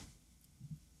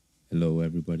Hello,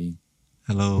 everybody.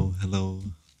 Hello.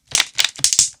 Welcome.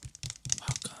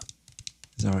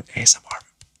 This is our ASMR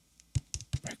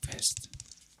Breakfast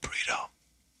burrito.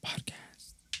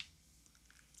 podcast.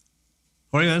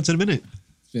 How are you? It's in a minute.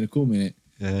 It's been a cool minute.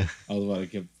 Yeah. I was about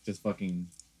to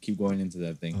keep going into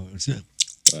that thing. Oh, it's it.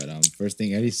 But first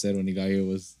thing Eddie said when he got here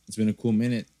was, "It's been a cool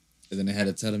minute." And then I had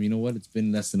to tell him, you know what? It's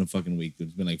been less than a fucking week. Dude.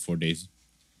 It's been like 4 days.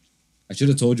 I should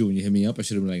have told you when you hit me up. I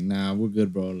should have been like, "Nah, we're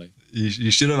good, bro." Like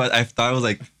You should have. I thought it was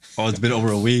like, oh, it's been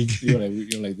over a week. you're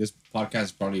like this podcast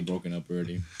is probably broken up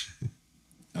already.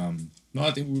 No,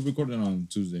 I think we recorded on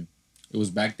Tuesday. It was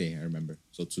back day, I remember.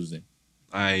 So Tuesday.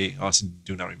 I honestly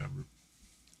do not remember.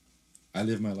 I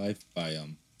live my life by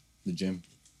the gym.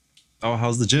 Oh,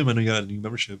 how's the gym? I know you got a new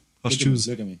membership. How's Look at me, shoes?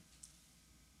 look at me.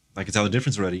 I can tell the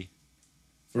difference already.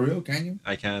 For real, can you?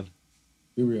 I can.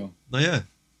 Be real. No, yeah.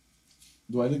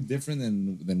 Do I look different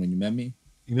than when you met me?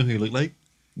 You know who you look like?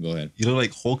 Go ahead. You look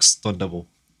like Hulk's stunt double.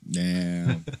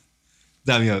 Damn.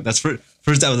 Damn, yeah. That's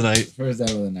first day of the night. First day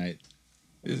of the night.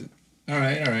 All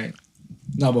right.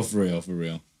 No, but for real.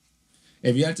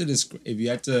 If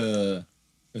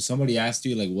somebody asked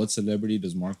you like what celebrity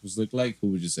does Marcus look like, who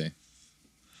would you say?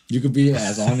 You could be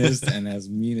as honest and as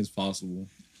mean as possible.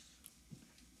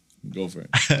 Go for it.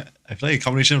 I feel like a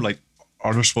combination of like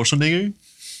Arnold Schwarzenegger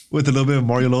with a little bit of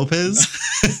Mario Lopez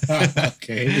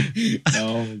Okay.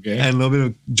 No, okay. and a little bit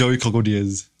of Joey Coco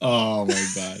Diaz. Oh my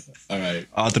god. All right.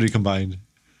 All three combined.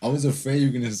 I was afraid you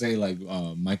were gonna say like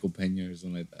Michael Pena or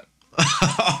something like that.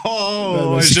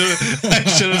 Oh, I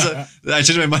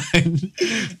changed my mind.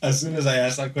 As soon as I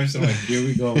asked that question, I'm like, here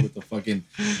we go with the fucking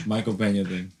Michael Pena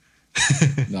thing.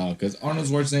 No, because Arnold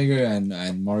Schwarzenegger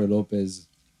and Mario Lopez.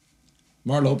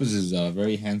 Mario Lopez is a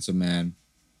very handsome man.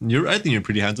 I think you're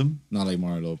pretty handsome. Not like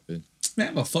Mario Lopez.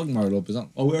 Man, but fuck Mario Lopez.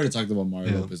 Oh, we already talked about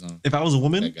Mario Yeah. Lopez. Huh? If I was a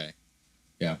woman, That guy.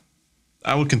 Yeah.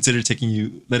 I would consider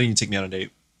letting you take me on a date.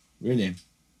 Really?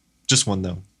 Just one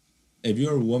though. If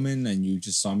you're a woman and you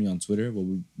just saw me on Twitter,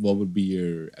 what would be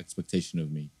your expectation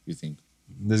of me? You think?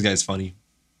 This guy's funny.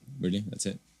 Really? That's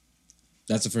it.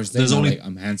 That's the first thing. There's only- like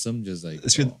I'm handsome. Just like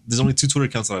There's only 2 Twitter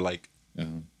accounts that I like.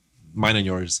 uh-huh. Mine and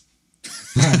yours.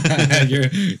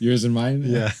 Yours and mine.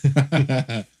 Yeah.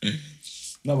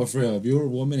 No, but for real, if you were a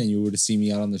woman and you were to see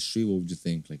me out on the street, what would you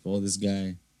think? Like, oh, this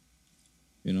guy.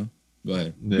 You know. Go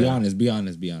ahead. Be Yeah. honest.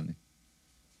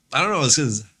 I don't know. It's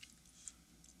because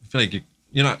I feel like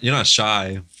you're not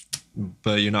shy,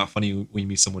 but you're not funny when you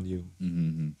meet someone new.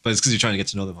 Mm-hmm. But it's because you're trying to get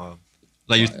to know them. Huh?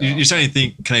 Like Oh, yeah. you're starting to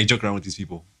think, can I joke around with these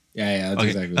people? Yeah. That's Okay,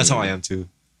 exactly. that's how I am too.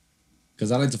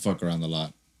 Because I like to fuck around a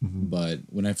lot. Mhm. But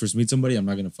when I first meet somebody, I'm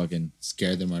not gonna fucking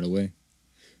scare them right away.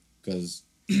 Because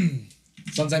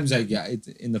sometimes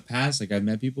in the past, like I've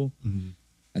met people, Mhm.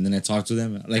 and then I talk to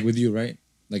them, like with you, right?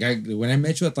 Like when I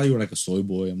met you, I thought you were like a soy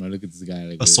boy. I'm like, look at this guy,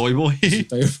 like A soy boy. I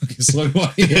thought you were a fucking soy boy,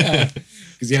 yeah.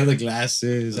 Because you have the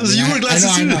glasses. You wear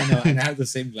glasses I too. know, and I have the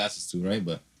same glasses too, right?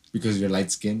 But because you're light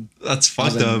skinned, That's I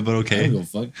was fucked like, up, but I okay. don't give a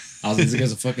fuck. I was like, this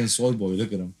guy's a fucking soy boy.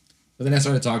 Look at him. But then I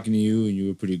started talking to you, and you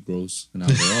were pretty gross. And I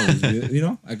was like, oh, you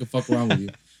know, I could fuck around with you.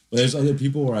 But there's other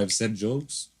people where I've said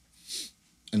jokes,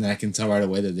 and then I can tell right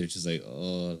away that they're just like,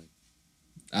 oh, like,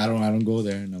 I don't go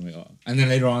there. And I'm like, oh. And then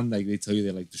later on, like they tell you they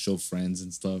like to show friends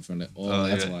and stuff, and like, oh,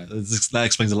 that's yeah. why. That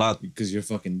explains a lot. Because you're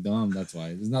fucking dumb. That's why.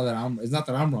 It's not that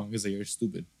I'm wrong. It's that you're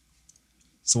stupid.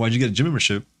 So why'd you get a gym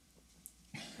membership?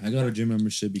 I got a gym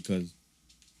membership because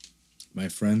my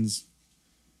friends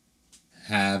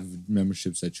have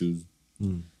memberships I choose.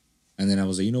 Hmm. And then I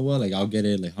was like, you know what? Like, I'll get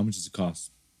it. Like, how much does it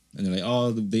cost? And they're like, oh,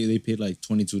 they paid like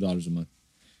 $22 a month.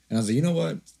 And I was like, you know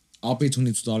what? I'll pay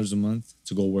 $22 a month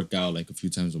to go work out like a few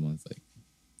times a month. Like,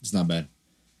 it's not bad.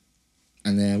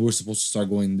 And then we were supposed to start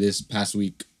going this past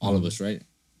week, all of us, right?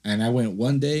 And I went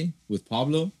one day with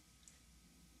Pablo,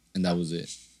 and that was it.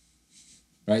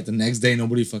 Right? The next day,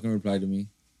 nobody fucking replied to me.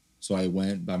 So I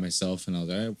went by myself, and I was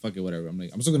like, all right, fuck it, whatever. I'm like,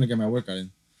 I'm still going to get my workout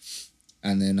in.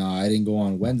 And then I didn't go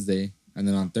on Wednesday. And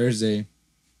then on Thursday,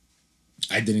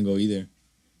 I didn't go either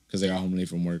because I got home late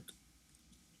from work.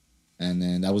 And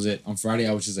then that was it. On Friday,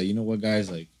 I was just like, you know what, guys?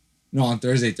 Like, no, on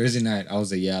Thursday night, I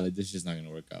was like, yeah, like, this is just not going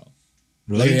to work out.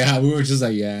 Really? Like, yeah, we were just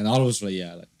like, yeah. And all of us were like,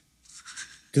 yeah. Like,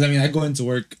 because, I mean, I go into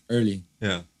work early.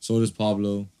 Yeah. So does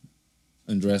Pablo.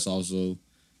 Andres also.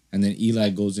 And then Eli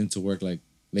goes into work, like,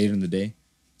 later in the day.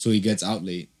 So he gets out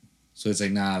late. So it's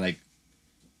like, nah, like,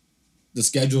 the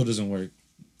schedule doesn't work.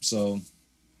 So,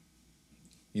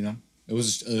 you know, it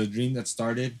was a dream that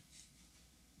started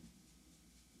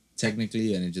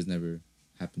technically, and it just never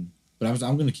happened. But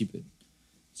I'm gonna keep it.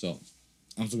 So,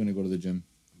 I'm still gonna go to the gym.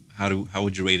 How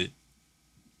would you rate it?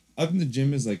 I think the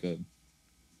gym is like an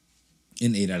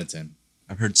 8 out of 10.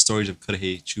 I've heard stories of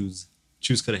Kurehe choose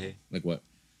Kurehe. Like what?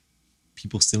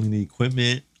 People stealing the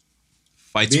equipment.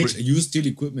 Fights. Bitch, you steal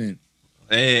equipment.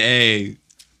 Hey.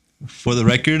 For the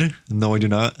record, no, I do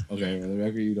not. Okay, for the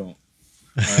record, you don't.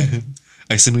 Alright.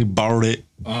 I simply borrowed it.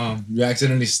 You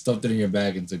accidentally stuffed it in your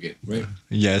bag and took it, right?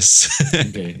 Yes.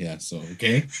 Okay, yeah, so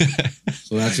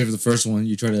So that's it for the first one.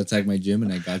 You tried to attack my gym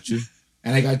and I got you.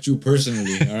 And I got you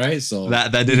personally, alright? So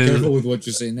that be did careful hit, with what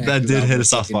you say next. that did hit a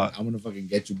soft spot. I'm gonna fucking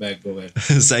get you back. Go ahead.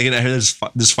 Second, I heard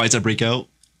there's fights that break out.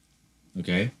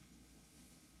 Okay.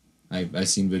 I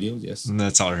seen videos, yes. And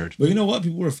that's all I heard. But you know what?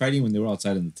 People were fighting when they were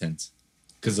outside in the tent.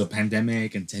 Because of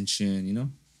pandemic and tension, you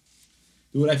know?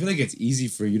 Dude, I feel like it's easy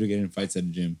for you to get in fights at a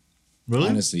gym. Really?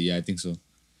 Honestly, yeah, I think so.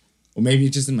 Or maybe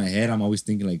it's just in my head. I'm always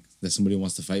thinking like that somebody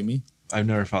wants to fight me. I've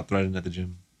never fought threatened at the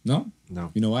gym. No? No.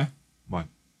 You know why? Why?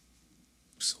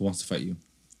 Who wants to fight you?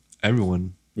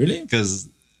 Everyone. Really? Because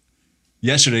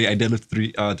yesterday I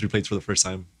deadlifted three plates for the first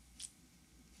time.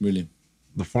 Really?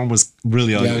 The form was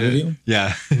really ugly. Yeah, video?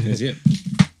 Yeah. That's it.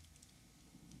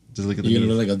 Just look at the You're knee.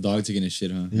 gonna look like a dog taking a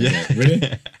shit, huh? Yeah. Like really?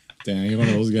 Damn, you're one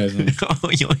of those guys, huh?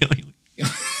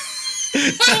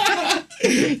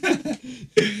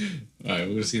 Alright,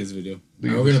 we're gonna see this video.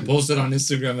 And we're gonna post it on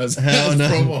Instagram as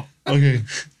promo. Okay.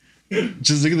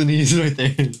 Just look at the knees right there.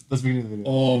 That's beginning of the video.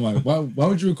 Oh my, why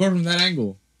would you record from that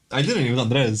angle? I didn't. It was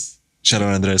Andres. Shout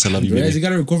out Andres. I love you. Andres, you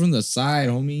gotta record from the side,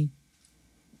 homie.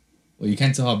 Well, you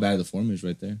can't tell how bad the form is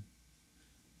right there.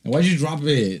 And why'd you drop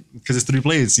it? Because it's 3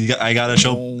 plates. I gotta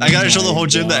show. I gotta show the whole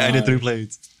gym that I did 3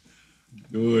 plates.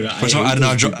 Dude, First of all, I did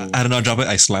not drop it.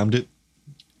 I slammed it.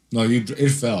 No, it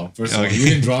fell. First of all, Okay. you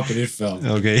didn't drop it. It fell.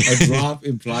 Okay. A drop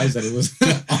implies that it was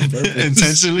on purpose.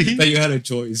 Intentionally. That you had a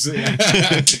choice.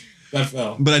 That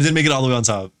fell. But I did make it all the way on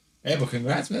top. Hey, but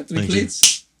congrats, man. 3 Thank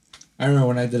plates. I remember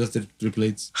when I did 3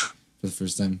 plates for the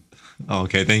first time. Oh,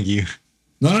 okay. Thank you.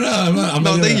 No, I'm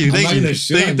not Thank you. Thank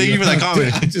Thank you for that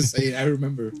comment. I'm just saying, I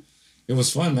remember. It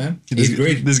was fun, man. This, 8th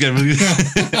grade. This guy really.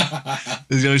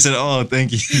 This guy said, "Oh,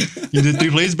 thank you. You did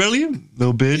 3 plates, barely,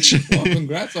 little bitch." Well,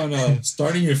 congrats on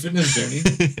starting your fitness journey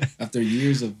after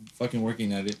years of fucking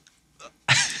working at it.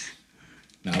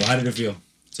 Now, how did it feel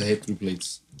to hit 3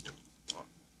 plates?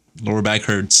 Lower back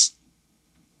hurts,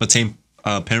 but pain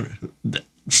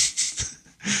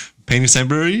is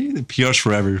temporary. PR's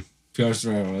forever. PR's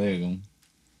forever. There you go.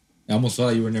 I almost felt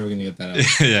like you were never gonna get that out.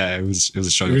 Yeah, it was a You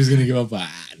struggle. were just gonna give up.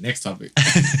 Next topic.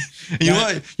 You know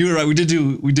what? You were right. We did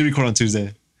record on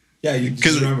Tuesday. Yeah, you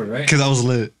just remembered, right? Because I was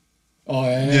lit. Oh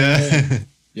Yeah.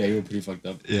 Yeah, you were pretty fucked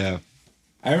up. Yeah.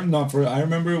 I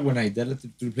remember when I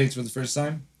deadlifted 3 plates for the first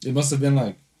time. It must have been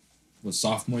like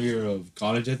sophomore year of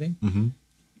college, I think. Mm-hmm.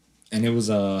 And it was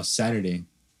a Saturday,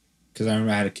 because I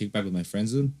remember I had a kickback with my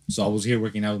friends, dude. So I was here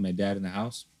working out with my dad in the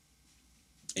house.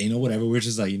 And whatever, we're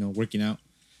just like, working out.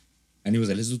 And he was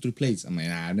like, let's do 3 plates. I'm like,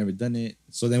 nah, I've never done it.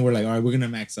 So then we're like, all right, we're going to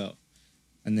max out.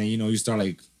 And then, you start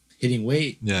like hitting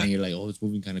weight. Yeah. And you're like, oh, it's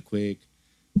moving kind of quick.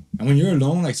 And when you're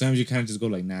alone, like sometimes you kind of just go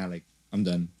like, nah, like I'm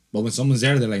done. But when someone's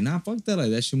there, they're like, nah, fuck that. Like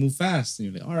that should move fast. And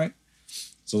you're like, all right.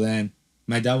 So then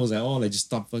my dad was like, oh, like just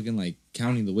stop fucking like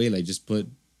counting the weight. Like just put,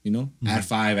 add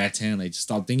 5, add 10. Like just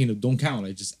stop thinking of don't count.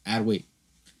 Like just add weight.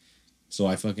 So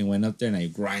I fucking went up there and I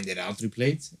grinded out 3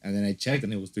 plates. And then I checked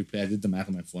and it was 3 plates. I did the math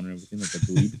on my phone and everything, like a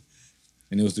dweeb.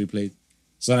 And it was 3 plates.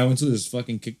 So I went to this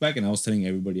fucking kickback and I was telling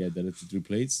everybody I did it to 3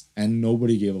 plates. And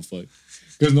nobody gave a fuck.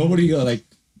 Because nobody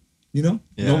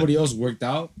nobody else worked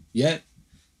out yet.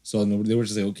 So they were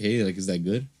just like, okay, like, is that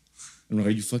good? I'm like,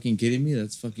 are you fucking kidding me?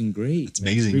 That's fucking great. It's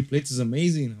amazing. 3 plates is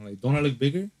amazing. I'm like, don't I look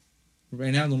bigger?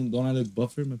 Right now, don't I look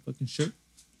buffer in my fucking shirt?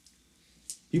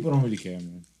 People don't really care,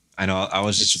 man. I know. I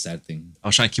was It's just a sad thing. I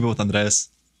was trying to keep up with Andres.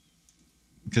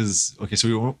 Because so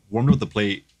we warmed up with the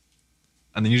plate.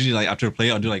 And then usually, like, after a plate,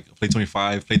 I'll do, like, a plate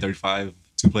 25, plate 35,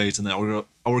 2 plates, and then I'll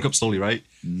work up slowly, right?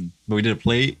 Mm. But we did a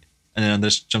plate, and then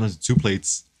Andres jumped into 2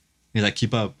 plates. He's like,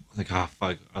 keep up. I was like,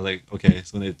 fuck. I was like, okay.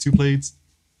 So we did 2 plates.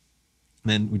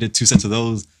 And then we did 2 sets of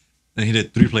those. Then he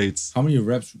did 3 plates. How many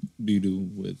reps do you do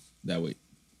with that weight?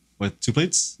 With 2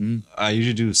 plates? Mm. I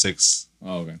usually do 6.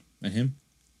 Oh, okay. And him?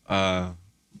 About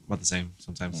the same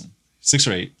sometimes. Oh. 6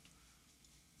 or 8.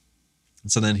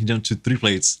 And so then he jumped to 3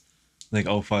 plates. Like,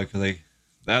 oh, fuck. Like,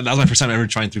 that was my first time ever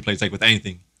trying 3 plates, like, with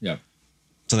anything. Yeah.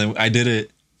 So then I did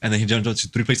it, and then he jumped up to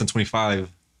 3 plates on 25.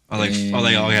 I was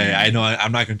like, okay, I know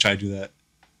I'm not gonna try to do that.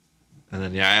 And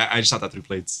then I just shot that 3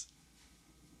 plates.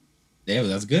 Yeah, well,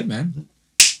 that's good, man.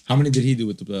 How many did he do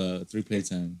with the 3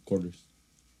 plates and quarters?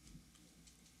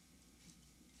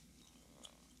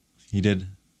 He did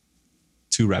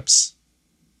 2 reps.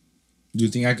 Do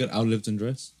you think I could outlift and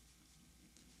dress?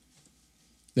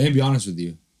 Let me be honest with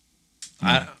you.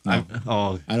 I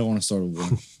oh I don't want to start a war.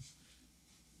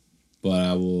 But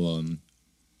I will.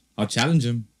 I'll challenge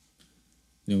him.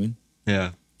 You know what I mean?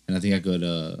 yeah, And I think I could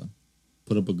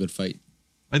put up a good fight.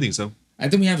 I think so. I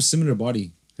think we have a similar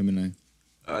body, him and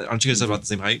Aren't you guys about the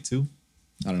same height too?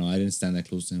 I don't know. I didn't stand that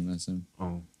close to him last time.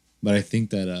 Oh, But I think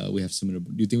that we have similar.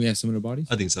 Do you think we have similar bodies?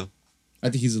 I think so. I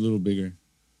think he's a little bigger.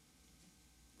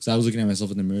 Because I was looking at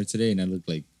myself in the mirror today, and I look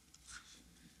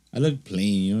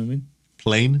plain. You know what I mean?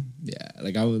 Plain. Yeah.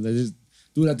 Like I just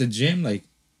dude at the gym. Like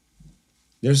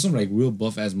there's some like real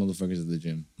buff ass motherfuckers at the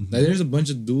gym. Mm-hmm. Like there's a bunch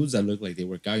of dudes that look like they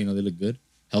work out. You know, they look good,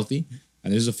 healthy.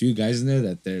 And there's a few guys in there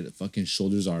that their fucking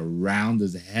shoulders are round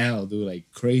as hell, dude. Like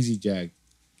crazy jacked.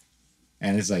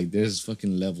 And it's like there's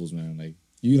fucking levels, man. Like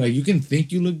you can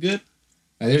think you look good.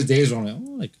 Like there's days where I'm like,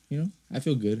 oh, like, you know, I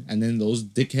feel good. And then those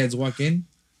dickheads walk in,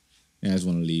 and I just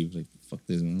want to leave. Like, fuck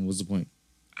this, man. What's the point?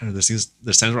 I don't know,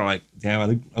 there's times where I'm like, damn,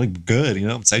 I look good, you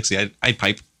know, I'm sexy. I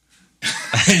pipe.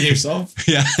 Yourself?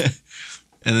 Yeah.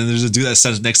 And then there's a dude that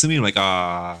stands next to me. I'm like,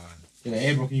 ah, Yeah,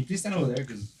 hey, bro, can you please stand over there?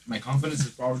 Because my confidence is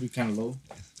probably kind of low.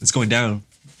 it's going down.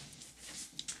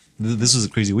 This was a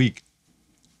crazy week.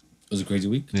 It was a crazy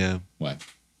week. Yeah. Why?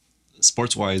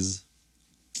 Sports wise,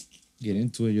 Get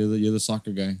into it. You're the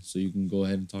soccer guy, so you can go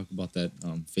ahead and talk about that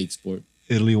fake sport.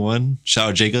 Italy won. Shout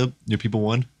out Jacob. Your people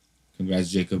won. Congrats,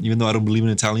 Jacob. Even though I don't believe in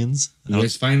Italians, You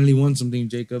guys finally won something,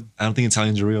 Jacob. I don't think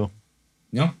Italians are real.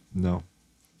 No? No.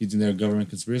 You think they're a government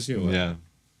conspiracy or what? Yeah.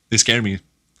 They scare me.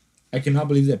 I cannot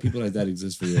believe that people like that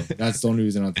exist for real. That's the only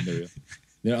reason I think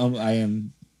they're real.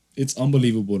 It's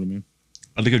unbelievable to me.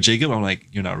 I look at Jacob. I'm like,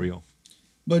 you're not real.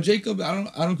 But Jacob, I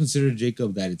don't consider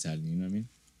Jacob that Italian. You know what I mean?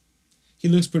 He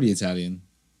looks pretty Italian.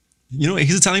 You know,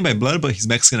 he's Italian by blood, but he's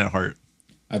Mexican at heart.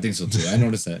 I think so too. I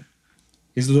noticed that.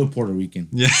 He's a little Puerto Rican.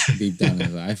 Yeah. Deep down,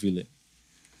 I feel it.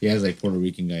 He has like Puerto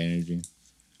Rican guy energy.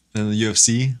 And the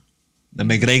UFC, the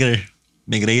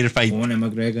McGregor fight. Conor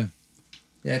McGregor.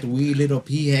 That wee little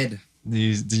pea head.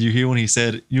 Did you hear when he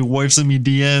said, "Your wife sent me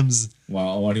DMs"?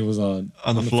 Wow, when he was on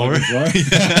the floor?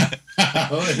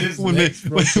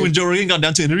 When Joe Rogan got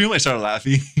down to interview him, I started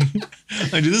laughing.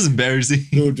 Like, dude, this is embarrassing.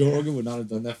 No, Joe Rogan would not have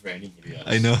done that for anybody else.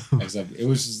 I know. Except it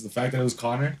was just the fact that it was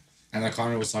Conor, and that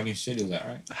Conor was talking shit. He was like, all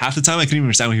right. Half the time, I couldn't even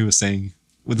understand what he was saying.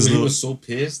 With his He little, was so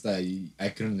pissed that I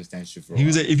couldn't understand shit for a he while.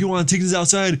 was like, "If you want to take this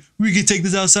outside, we can take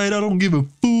this outside. I don't give a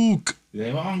fuck." He's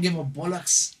like, well, I don't give a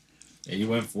bollocks. Yeah, you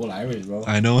went full Irish, bro.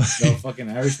 I know. The fucking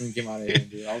Irishman came out of him,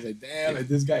 dude. I was like, damn, like,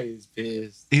 this guy is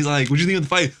pissed. He's like, "What do you think of the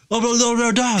fight?" Oh,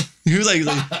 blah. He was like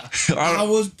I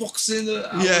was boxing the,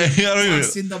 I Yeah, was yeah, I don't even-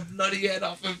 boxing the bloody head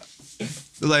off him.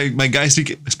 like my guy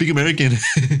speak American.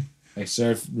 Like,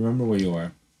 sir, remember where you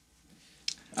are.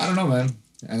 I don't know, man.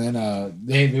 And then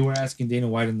they were asking Dana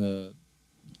White in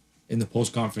the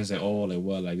post conference, like, oh, like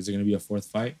what, like is there gonna be a fourth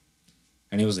fight?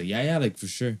 And he was like, yeah, like for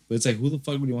sure. But it's like, who the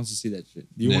fuck really wants to see that shit?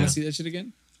 Do you want Yeah. to see that shit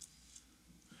again?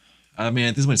 I mean,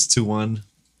 at this point, it's 2-1.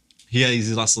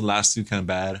 He's lost the last two kind of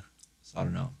bad. So I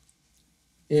don't know.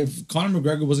 If Conor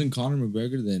McGregor wasn't Conor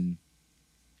McGregor, then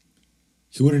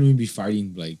he wouldn't even be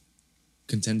fighting like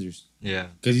contenders Yeah,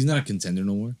 because he's not a contender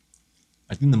no more.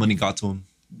 I think the money got to him.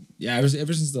 Yeah, ever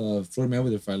since the Floyd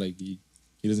Mayweather fight, like he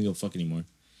doesn't give a fuck anymore,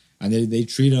 and they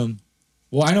treat him.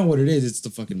 Well, I know what it is. It's the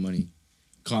fucking money.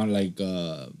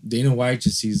 Dana White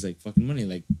just sees like fucking money,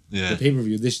 like Yeah, the pay per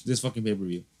view, this fucking pay per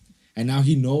view, and now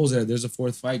he knows that if there's a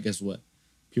fourth fight. Guess what?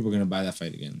 People are gonna buy that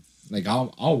fight again. Like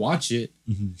I'll watch it,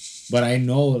 but I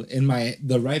know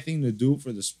the right thing to do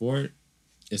for the sport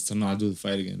is to not do the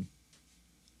fight again.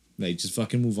 Like just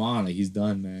fucking move on. Like he's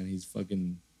done, man. He's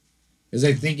fucking. It's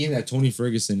like thinking that Tony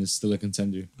Ferguson is still a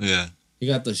contender. yeah. He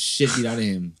got the shit beat out of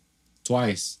him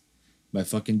twice by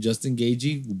fucking Justin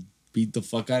Gaethje, who beat the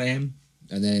fuck out of him,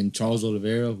 and then Charles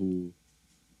Oliveira, who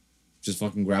just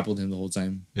fucking grappled him the whole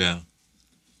time. Yeah.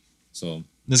 So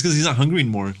That's because he's not hungry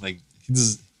anymore. Like he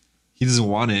doesn't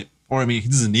want it, or I mean, he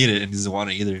doesn't need it, and he doesn't want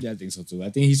it either. yeah, I think so too. I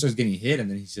think he starts getting hit, and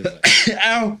then he's just like,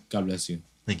 Ow! God bless you.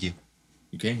 Thank you.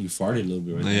 Okay, you farted a little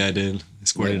bit right Oh, there. yeah, I did. I Right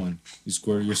squirted. one. You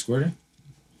squirted. You're squirter.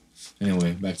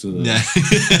 Anyway, back to the.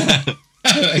 Yeah.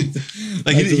 Like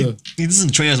back to he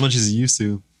doesn't train as much as he used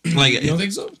to. Like You don't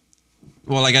think so?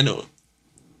 well, like I know.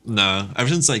 Nah. Ever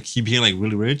since like he became like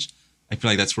really rich, I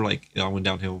feel like that's where like it all went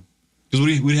downhill. Because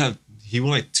he won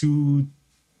like two.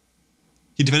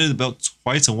 He defended the belt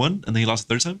twice and won, and then he lost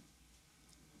the third time,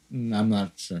 I'm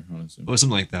not sure, honestly. or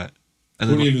something like that. And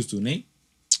Who then did he lose to? Nate?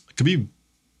 Khabib.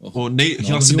 Well, Nate he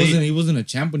No, lost to Nate. He wasn't a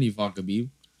champ when he fought Khabib.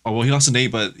 Oh well, he lost to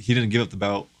Nate, but he didn't give up the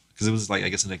belt because it was like I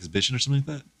guess an exhibition or something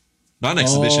like that. Not an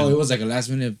exhibition. Oh, it was like a last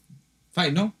minute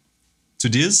fight, no? To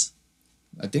Diaz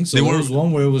I think so. They There were- was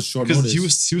one where it was short because notice.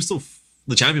 he was still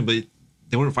the champion, but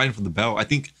they weren't fighting for the belt. I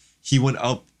think he went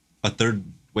up a third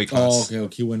weight Oh, class.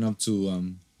 okay. He went up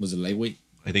to was it lightweight?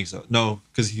 I think so. No,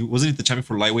 because he wasn't the champion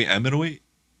for lightweight and middleweight,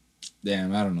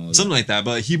 Damn, I don't know. something like that.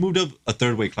 But he moved up a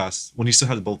third weight class when he still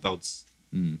had both belts.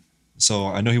 Mm. So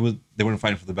I know he was. They weren't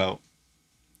fighting for the belt.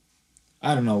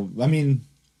 I don't know. I mean,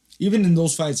 even in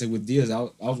those fights, like with Diaz, I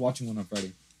was watching one on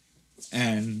Friday,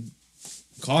 and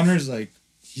Connor's like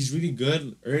he's really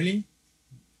good early,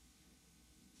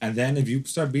 and then if you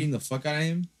start beating the fuck out of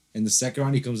him in the second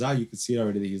round, he comes out, you can see it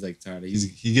already that he's like tired. He gets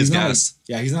he's not gassed. Like,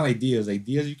 yeah, he's not like Diaz. Like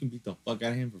Diaz, you can beat the fuck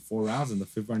out of him for 4 rounds, and the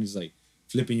 5th round he's like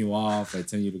flipping you off, like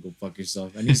telling you to go fuck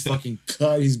yourself, and he's fucking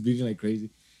cut. He's bleeding like crazy,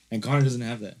 and Connor doesn't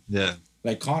have that. Yeah.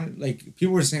 Like Connor, like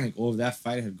people were saying, like, oh, if that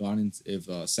fight had gone into,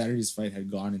 if Saturday's fight had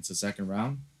gone into second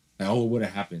round, like, oh, what would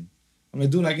have happened? I'm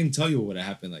like, dude, I can tell you what would have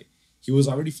happened. Like, he was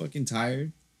already fucking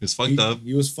tired. He was fucked up.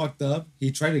 He was fucked up.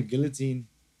 He tried to guillotine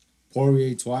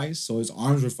Poirier twice, so his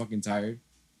arms were fucking tired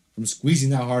from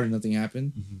squeezing that hard and nothing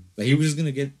happened. Mm-hmm. Like he was just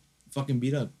gonna get fucking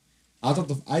beat up.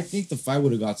 I think the fight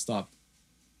would have got stopped.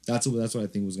 That's what I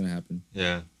think was gonna happen.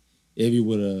 Yeah. If he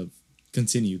would have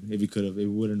continued, if he could have, if he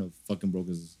wouldn't have fucking broke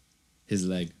his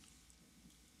leg.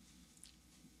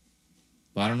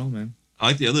 But I don't know, man. I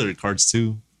like the other cards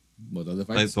too. What other Like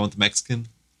fights? the one with the Mexican.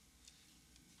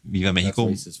 Viva Mexico.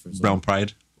 racist, first of all. Brown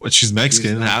Pride. What? She's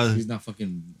Mexican. He's not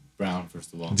fucking brown,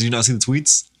 first of all. Did you not see the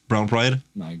tweets? Brown Pride.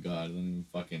 My God, don't even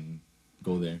fucking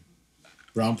go there.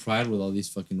 Brown pride with all these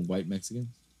fucking white Mexicans.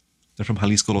 They're from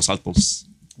Jalisco Los Altos.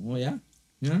 Oh yeah,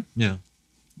 yeah. Yeah.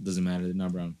 Doesn't matter. They're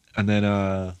not brown. And then you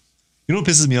know what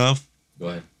pisses me off? Go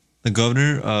ahead. The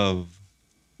governor of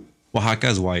Oaxaca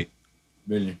is white.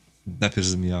 Really? That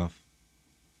pisses me off.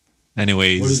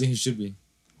 Anyways. What do you think he should be?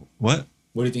 What?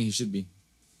 What do you think he should be?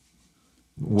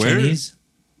 Where? Chinese?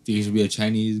 Think he should be a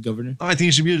Chinese governor? Oh, I think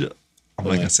it should be. I'm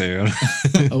not gonna say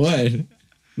it. What?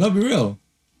 No, be real.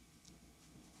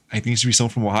 I think it should be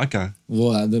someone from Oaxaca.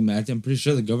 Well, I'm pretty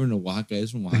sure the governor of Oaxaca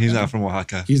is from Oaxaca. He's not from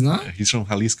Oaxaca. He's not? He's from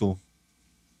Jalisco.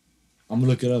 I'm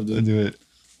gonna look it up, dude. Do it.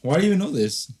 Why do you even know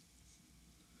this?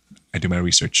 I do my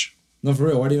research. No, for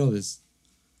real. Why do you know this?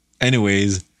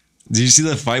 Anyways, did you see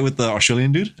the fight with the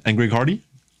Australian dude and Greg Hardy?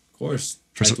 Of course.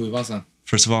 First- Like Tuivasa.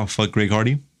 First of all, fuck Greg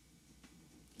Hardy.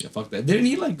 Yeah, fuck that. Didn't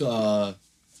he like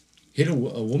hit a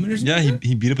woman or something? Yeah,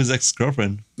 he beat up his ex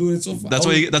girlfriend. Dude, it's so fun. That's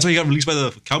why he got released by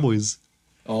the Cowboys.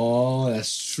 Oh,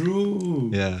 that's true.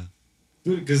 Yeah.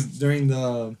 Dude, because during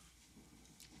the,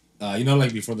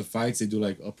 like before the fights, they do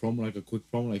like a promo, like a quick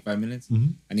promo, like 5 minutes.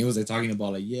 Mhm. And he was like talking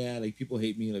about like, yeah, like people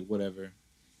hate me, like whatever.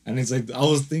 And it's like, I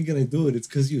was thinking, like, dude, it's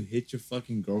because you hit your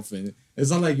fucking girlfriend. It's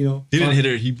not like, He didn't hit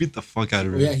her. He beat the fuck out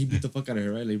of her. Oh, yeah, he beat the fuck out of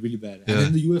her, right? Like really bad. Yeah. And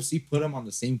then the UFC put him on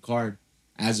the same card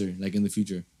as her, like in the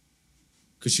future.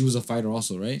 Because she was a fighter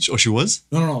also, right? Oh, she was?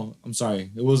 No. I'm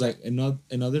sorry. It was like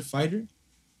another fighter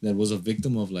that was a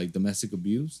victim of like domestic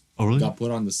abuse. Oh, really? Got put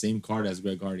on the same card as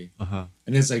Greg Hardy. Uh-huh.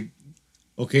 And it's like,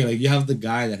 okay, like you have the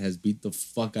guy that has beat the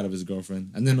fuck out of his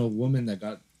girlfriend, and then a woman that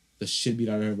got the shit beat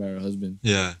out of her by her husband.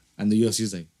 Yeah. And the UFC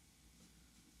is like,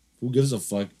 who gives a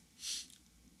fuck?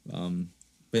 But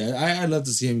yeah, I'd love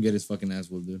to see him get his fucking ass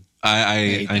whooped, dude.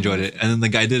 I enjoyed it. And then the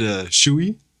guy did a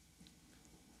shoey.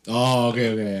 Oh,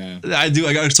 okay, yeah. I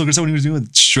got so good when he was doing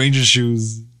stranger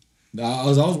shoes. I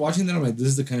was watching that. I'm like, this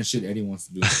is the kind of shit Eddie wants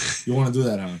to do. You want to do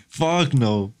that, huh? Fuck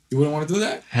no. You wouldn't want to do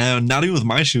that? Hell, not even with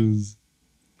my shoes.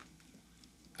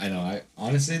 I know. I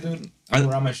honestly, dude, I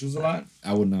wear out my shoes a lot.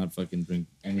 I would not fucking drink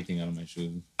anything out of my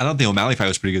shoes. I don't think O'Malley fight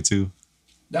was pretty good too.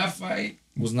 That fight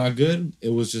was not good. It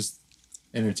was just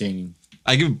entertaining.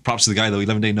 I give props to the guy though.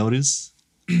 11-day notice.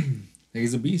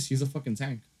 He's a beast. He's a fucking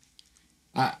tank.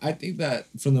 I think that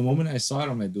from the moment I saw it,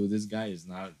 I'm like, dude, this guy is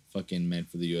not fucking meant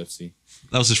for the UFC.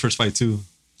 That was his first fight too.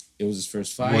 It was his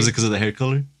first fight. Was it because of the hair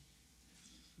color?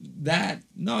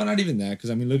 No, not even that.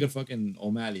 Because I mean, look at fucking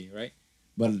O'Malley, right?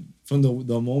 But from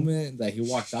the moment that he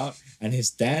walked out and his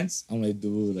stance, I'm like,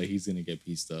 dude, like he's gonna get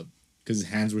pieced up because his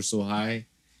hands were so high,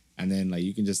 and then like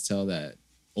you can just tell that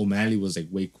O'Malley was like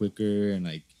way quicker and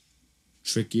like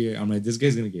trickier. I'm like, this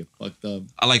guy's gonna get fucked up.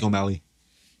 I like O'Malley.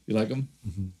 You like him?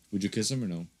 Mm-hmm. Would you kiss him or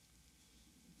no?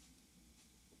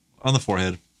 On the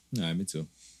forehead. No, me too.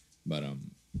 But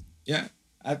yeah,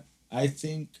 I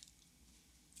think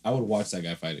I would watch that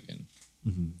guy fight again.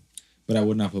 Mm-hmm. But I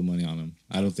would not put money on him.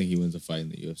 I don't think he wins a fight in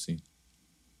the UFC.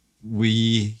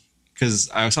 Because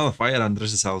I saw the fight at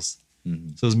Andres' house. Mm-hmm.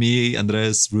 So it was me,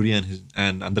 Andres, Rudy,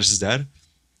 and Andres' dad.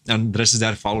 Andres'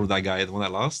 dad followed that guy, the one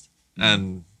that lost. Mm-hmm.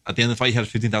 And at the end of the fight, he had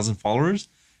 15,000 followers.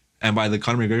 And by the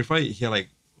Conor McGregor fight, he had like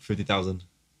 50,000.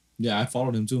 Yeah, I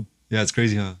followed him too. Yeah, it's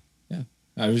crazy, huh? Yeah.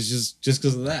 I was just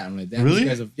because of that. I'm like, damn, Really? these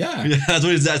guys have, yeah. Yeah, that's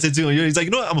what his dad said too. He's like,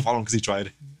 you know what? I'm gonna follow him because he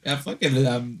tried. Yeah,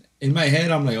 fucking. In my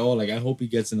head, I'm like, oh, like I hope he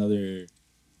gets another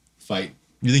fight.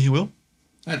 You think he will?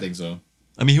 I think so.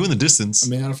 I mean, he won the distance. I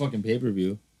mean, not a fucking pay per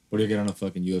view. Or do you get on a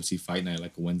fucking UFC fight night,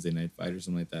 like a Wednesday night fight or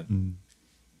something like that? Mm.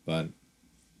 But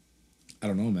I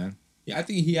don't know, man. Yeah, I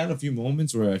think he had a few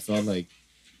moments where I felt like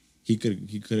he could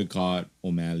have caught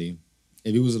O'Malley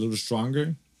if he was a little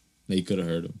stronger. Then he could have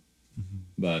hurt him. Mm-hmm.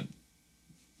 But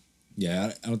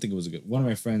yeah, I don't think it was a good. One of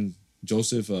my friends,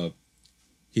 Joseph,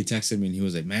 he texted me and he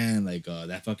was like, "Man, like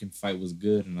that fucking fight was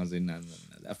good," and I was like, "Nah,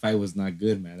 that fight was not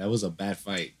good, man. That was a bad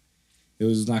fight. It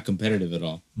was not competitive at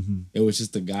all. Mm-hmm. It was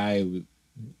just a guy with,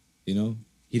 you know."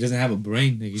 He doesn't have a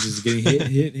brain. Like he's just getting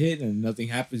hit, and nothing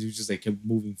happens. He was just like kept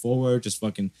moving forward, just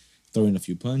fucking throwing a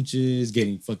few punches,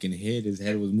 getting fucking hit. His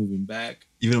head was moving back.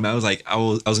 Even though I was like, I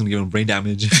was gonna give him brain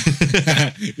damage.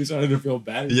 He started to feel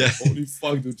bad. He's Yeah. like, holy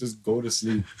fuck, dude, just go to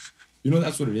sleep. You know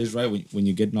that's what it is, right? When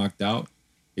you get knocked out,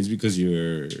 it's because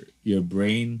your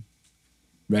brain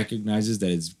recognizes that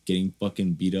it's getting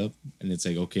fucking beat up, and it's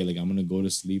like, okay, like I'm gonna go to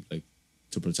sleep, like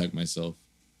to protect myself.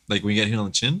 Like when you get hit on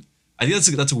the chin. I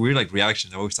think that's a weird like reaction.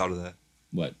 I always thought of that.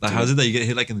 What? Like, how is it that you get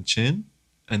hit like in the chin,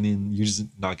 and then you just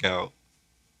knock out?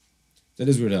 That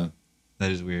is weird, huh?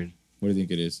 That is weird. What do you think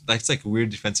it is? That's like a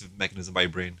weird defensive mechanism by your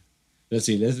brain. Let's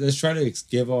see. Let's try to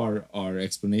give our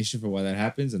explanation for why that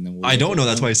happens, and then we'll I don't know.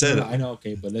 That's why I said No, it. I know.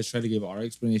 Okay, but let's try to give our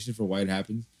explanation for why it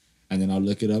happens, and then I'll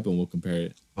look it up and we'll compare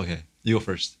it. Okay, you go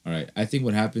first. All right. I think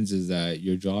what happens is that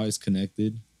your jaw is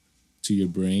connected to your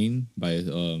brain by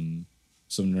some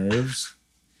nerves,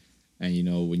 and you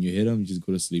know when you hit them, you just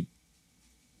go to sleep.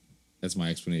 That's my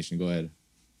explanation. Go ahead.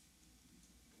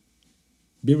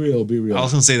 Be real. Be real. I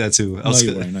was gonna say that too. No,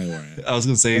 you weren't. No, you weren't. I was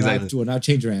gonna say exactly. Well, now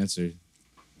change your answer.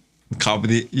 Copy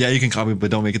the. Yeah, you can copy, but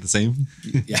don't make it the same.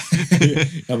 Yeah. Yeah,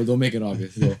 but don't make it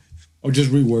obvious. Go. Or just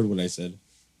reword what I said.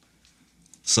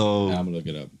 So I'm gonna look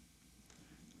it up.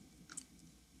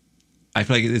 I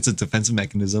feel like it's a defensive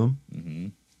mechanism. Mm-hmm.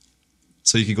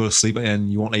 So you can go to sleep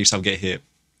and you won't let yourself get hit.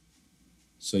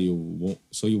 So you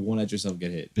won't let yourself get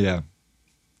hit. Yeah.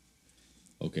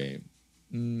 Okay.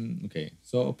 Okay.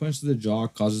 So a punch to the jaw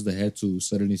causes the head to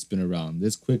suddenly spin around.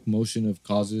 This quick motion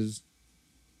causes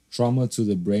trauma to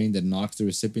the brain that knocks the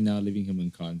recipient out, leaving him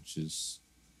unconscious.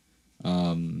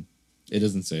 It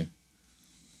doesn't say.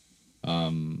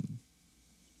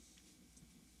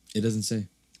 It doesn't say.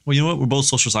 Well, you know what? We're both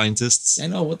social scientists. I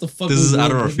know. What the fuck? This is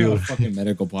out of our This is not field. a fucking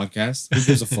medical podcast. Who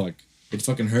gives a fuck? It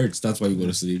fucking hurts. That's why you go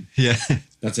to sleep. Yeah.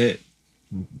 That's it.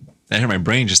 I hear my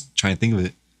brain just trying to think of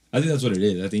it. I think that's what it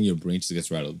is. I think your brain just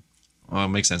gets rattled. Oh, it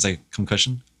makes sense. Like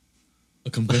concussion. A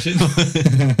concussion?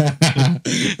 I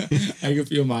can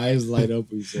feel my eyes light up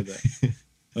when you said that.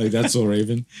 Like, that's so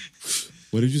Raven.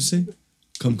 What did you say?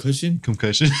 Concussion?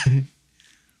 Concussion.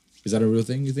 Is that a real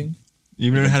thing, you think?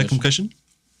 You've never had a concussion?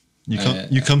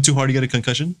 You come too hard to get a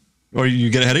concussion? Or you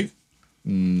get a headache?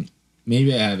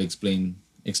 Maybe I have explain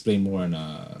more, and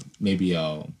maybe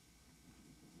I'll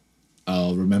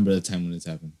remember the time when it's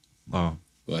happened. Oh.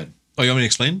 Go ahead. Oh, you want me to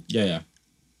explain? Yeah.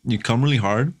 You come really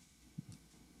hard,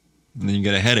 and then you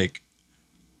get a headache.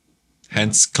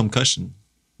 Hence concussion.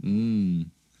 And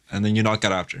then you knock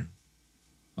out after.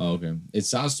 Oh, okay. It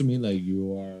sounds to me like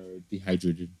you are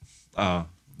dehydrated.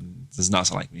 Does not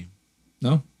sound like me.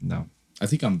 No? No. I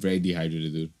think I'm very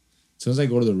dehydrated, dude. As soon as I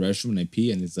go to the restroom and I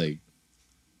pee, and it's like,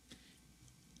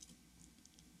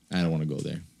 I don't want to go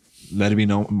there. Let it be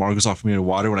known, Marcus offered me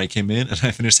water when I came in, and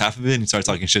I finished half of it, and he started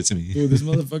talking shit to me. Dude, this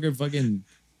motherfucker fucking,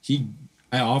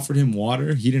 I offered him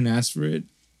water. He didn't ask for it.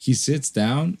 He sits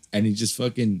down and he just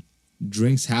fucking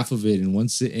drinks half of it in one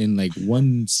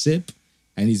sip,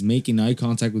 and he's making eye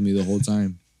contact with me the whole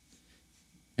time.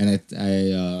 And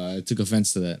I took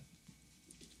offense to that.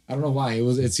 I don't know why.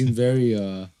 It seemed very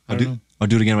I'll do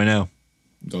it again right now.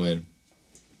 Go ahead.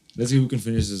 Let's see who can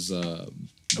finish this. Are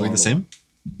we the same?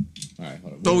 All right,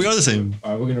 hold on. Oh, we are the same.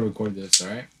 All right, we're gonna record this. All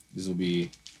right, this will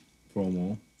be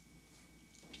promo.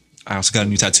 I also got a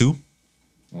new tattoo.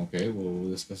 Okay, we'll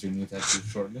discuss your new tattoo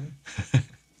shortly. Let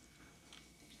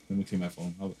me clean my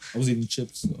phone. I was eating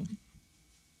chips though.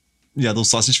 Yeah, those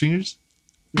sausage fingers.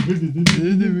 All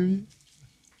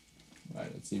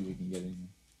right, let's see if we can get in here.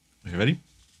 Are you ready?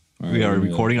 All We are we're gonna-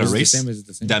 recording our is it the race. same? Is it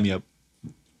the same? Damn me up.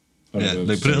 Hold on, Yeah, wait,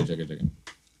 like, put it check it.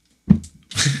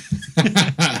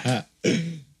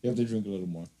 You have to drink a little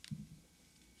more.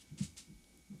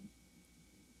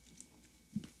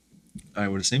 All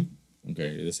right, we're the same.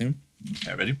 Okay, you're the same? All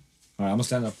right, ready? All right, I'm gonna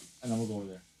stand up and I'm gonna go over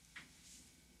there.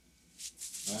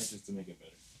 All right, just to make it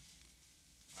better.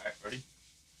 All right, ready?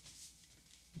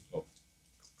 Go.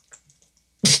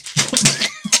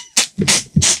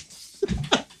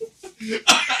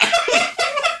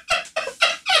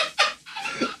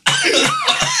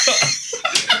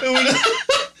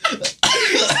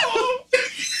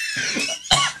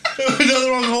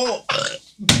 wrong hole.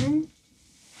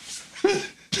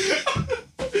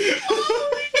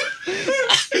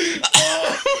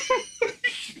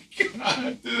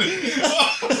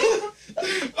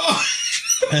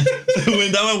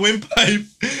 Went down my windpipe.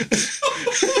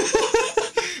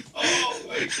 Oh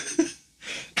my god.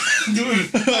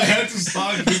 Dude, I had to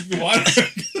stop drinking water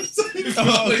because I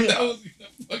felt like that was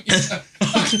gonna fucking.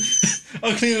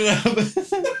 I'll clean it up.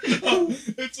 Oh,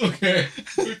 it's okay.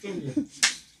 It's okay.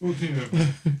 We'll clean it up.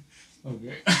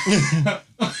 Okay.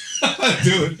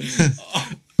 Dude.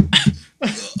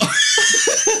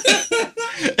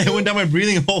 It went down my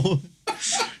breathing hole.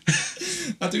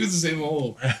 I think it's the same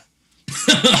hole.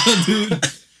 Dude.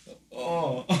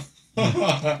 Oh.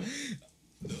 I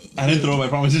didn't throw up, I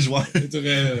promise. Just water. It's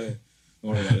okay.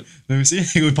 Don't worry about it. Let me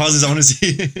see. We pause this. I want to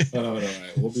see. Hold on.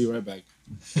 We'll be right back.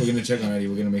 We're gonna check on Eddie.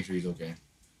 We're gonna make sure he's okay.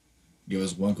 Give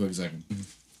us 1 quick second.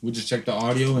 We'll just check the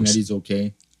audio and Eddie's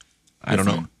okay. I don't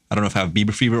know. I don't know if I have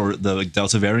Bieber fever or the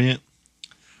Delta variant.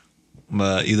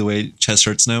 But either way, chest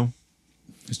hurts now.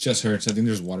 His chest hurts. I think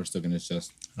there's water stuck in his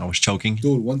chest. I was choking.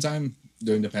 Dude, one time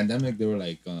during the pandemic, they were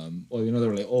like, they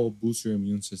were like, oh, boost your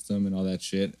immune system and all that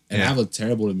shit. And I have a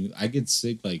terrible immune. I get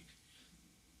sick, like,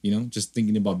 just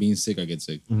thinking about being sick, I get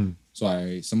sick. Mm-hmm.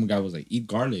 So some guy was like, eat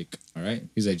garlic, all right?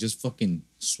 He's like, just fucking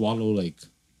swallow, like,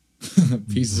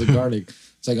 pieces of garlic.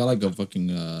 So I got, like, a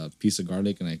fucking piece of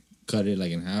garlic, and I cut it,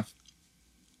 like, in half.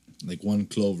 Like, 1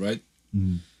 clove, right?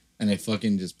 Mm-hmm. And I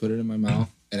fucking just put it in my mouth,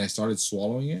 and I started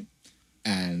swallowing it,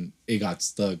 and it got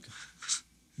stuck.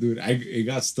 Dude, it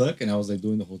got stuck, and I was, like,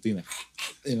 doing the whole thing, like,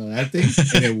 that thing,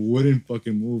 and it wouldn't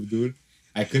fucking move, dude.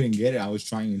 I couldn't get it. I was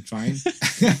trying and trying.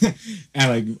 And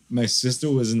like my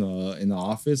sister was in the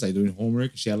office, like doing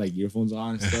homework. She had like earphones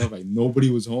on and stuff. Like nobody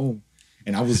was home.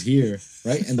 And I was here,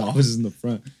 right? And the office is in the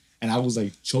front. And I was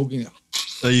like choking.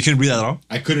 You couldn't breathe at all?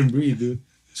 I couldn't breathe, dude.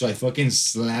 So I fucking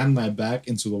slammed my back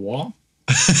into the wall.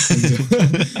 I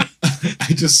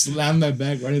just slammed my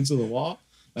back right into the wall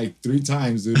like 3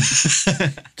 times, dude.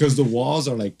 Because the walls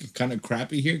are like kind of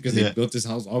crappy here because they built this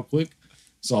house all quick.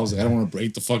 So I was like, I don't want to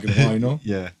break the fucking wall,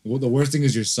 Yeah. Well, the worst thing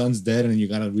is your son's dead and you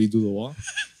gotta redo the wall.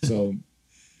 So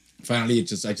finally, I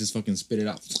just fucking spit it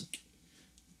out,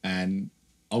 and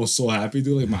I was so happy,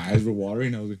 dude. Like my eyes were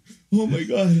watering. I was like, oh my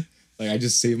god, like I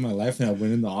just saved my life. And I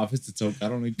went in the office to tell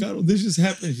Carol, like, Carol, this just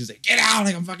happened. She's like, get out,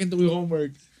 like I'm fucking doing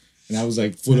homework. And I was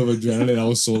like full of adrenaline. I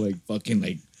was so like fucking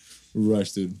like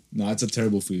rushed, dude. No, it's a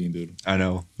terrible feeling, dude. I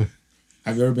know.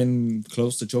 Have you ever been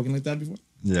close to choking like that before?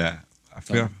 Yeah. I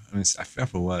forgot. I forgot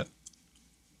for what.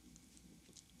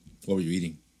 What were you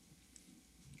eating?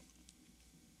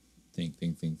 Think.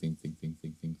 Come on,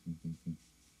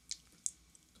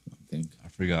 think. I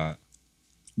forgot.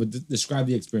 But describe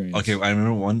the experience. Okay, I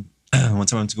remember one time I went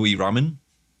to go eat ramen.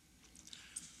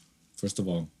 First of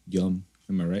all, yum.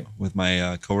 Am I right? With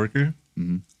my coworker.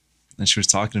 Mm-hmm. And she was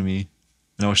talking to me.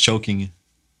 And I was choking.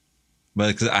 But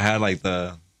because I had like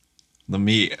the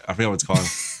meat. I forgot what it's called.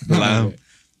 The lamb.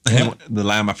 The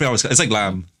lamb. I forgot what it's like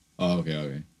lamb. Oh,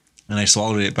 okay. And I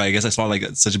swallowed it, but I guess I swallowed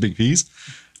like such a big piece.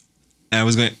 And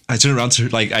I turned around to her,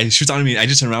 like, she was talking to me. I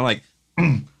just turned around like,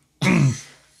 You're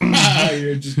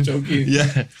just joking.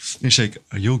 Yeah. And she's like,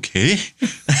 are you okay?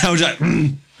 And I was like,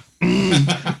 And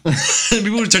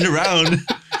people would turn around.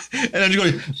 And I'm just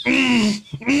going,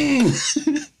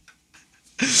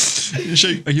 And she's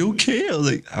like, are you okay? I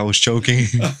was like, I was choking.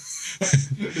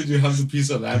 Did you have the piece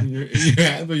of lamb in your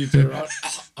hand when you turn around?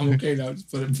 I'm okay now.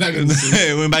 Just put it back in the soup.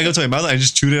 It went back up to my mouth. I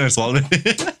just chewed it and I swallowed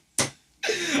it.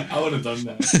 I would have done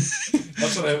that.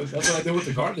 That's what I did with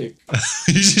the garlic.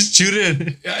 You just chewed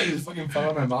it. Yeah, I just fucking fell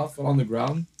on my mouth, fell on the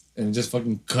ground, and just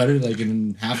fucking cut it like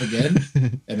in half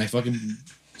again, and I fucking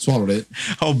swallowed it.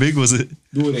 How big was it?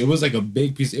 Dude, it was like a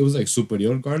big piece. It was like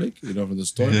superior garlic, from the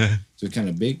store. Yeah. So it's kind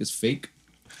of big. It's fake.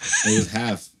 It was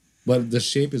half. But the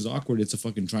shape is awkward. It's a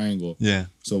fucking triangle. Yeah.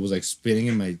 So it was like spitting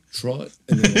in my throat.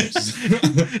 And then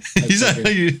He's like,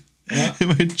 in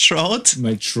my throat?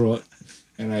 My throat.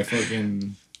 And I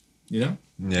fucking, Yeah.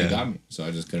 It got me. So I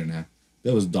just cut it in half.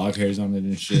 There was dog hairs on it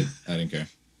and shit. I didn't care.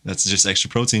 That's just extra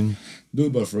protein.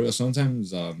 Dude, but for real,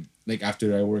 sometimes, like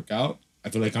after I work out, I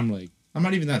feel like I'm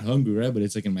not even that hungry, right? But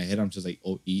it's like in my head, I'm just like,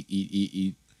 oh,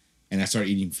 eat. And I start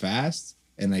eating fast.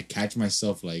 And I catch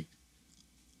myself like,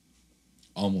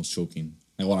 almost choking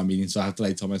like while I'm eating, so I have to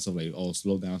like tell myself like, oh,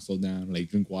 slow down, like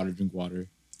drink water.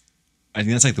 I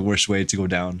think that's like the worst way to go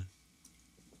down.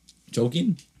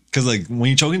 Choking? Because like when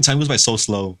you're choking, time goes by so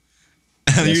slow.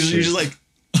 And you're just like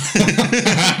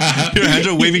your hands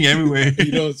are waving everywhere.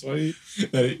 It's funny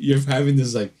that you're having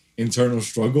this like internal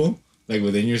struggle like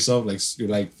within yourself, like you're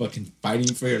like fucking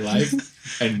fighting for your life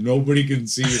and nobody can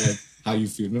see like how you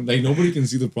feel. Like nobody can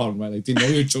see the problem, right? Like they know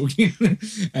you're choking,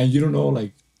 and you don't know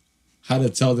like how to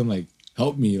tell them like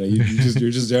help me. Like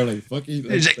you're just there like fucking.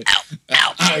 Like, It's like,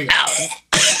 ow, ow, ow.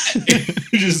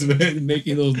 you're just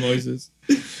making those noises.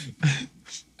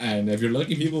 And if you're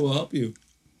lucky, people will help you.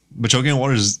 But choking on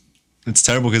water it's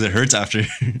terrible because it hurts after.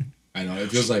 I know,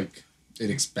 it feels like it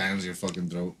expands your fucking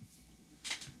throat.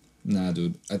 Nah,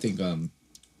 dude. I think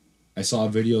I saw a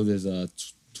video. There's a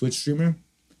Twitch streamer,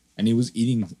 and he was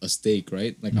eating a steak,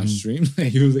 right? Like on stream.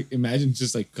 He was like, imagine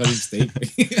just like cutting steak,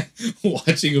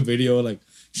 watching a video like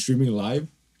streaming live,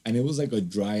 and it was like a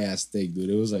dry ass steak, dude.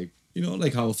 It was like, you know,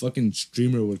 like how a fucking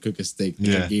streamer would cook a steak,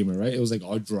 like a gamer, right? It was like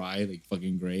all dry, like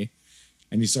fucking gray,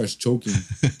 and he starts choking,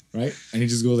 right? And he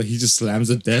just goes like, he just slams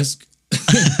the desk.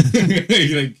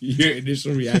 Like your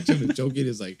initial reaction to choking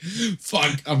is like,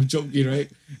 fuck, I'm choking,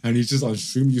 right? And he's just on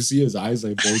stream, you see his eyes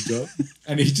like bulge up,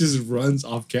 and he just runs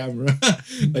off camera.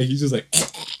 Like he's just like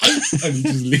and he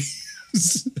just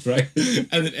leaves, right?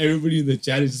 And then everybody in the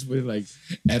chat is just putting like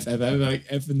F like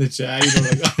F in the chat, you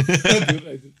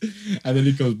know, like and then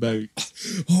he comes back,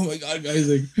 oh my god, guys,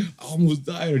 like I almost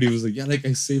died. And he was like, yeah, like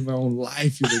I saved my own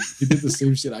life. He did the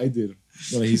same shit I did.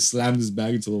 But like, he slammed his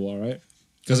bag into the wall, right?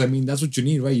 Because, I mean, that's what you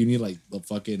need, right? You need, like, the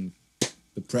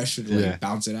pressure to, like,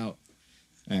 bounce it out.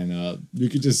 And you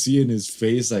could just see in his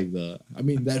face, like,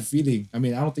 that feeling. I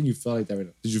mean, I don't think you felt like that right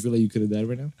now. Did you feel like you could have died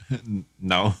right now?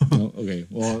 No. No? Okay.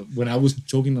 Well, when I was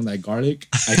choking on that garlic,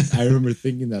 I remember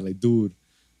thinking that, like, dude,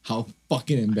 how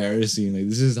fucking embarrassing. Like,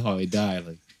 this is how I died.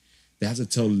 Like, they have to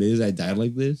tell Liz I died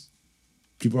like this.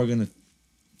 People are going to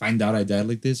find out I died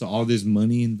like this, all this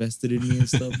money invested in me and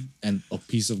stuff, and a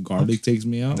piece of garlic takes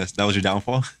me out. That was your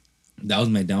downfall? That was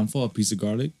my downfall, a piece of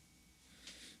garlic.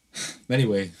 But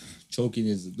anyway, choking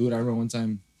is, dude, I remember one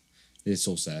time, it's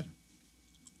so sad,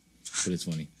 but it's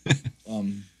funny.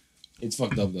 It's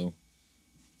fucked up though.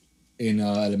 In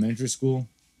elementary school,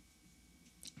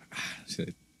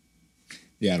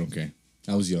 yeah, I don't care.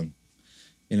 I was young.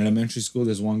 In elementary school,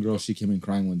 there's one girl, she came in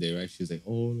crying one day, right? She was like,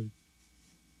 oh, like,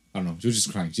 I don't know. She was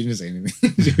just crying. She didn't say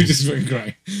anything. She was just fucking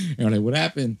crying. And I'm like, what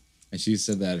happened? And she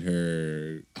said that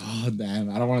oh, damn.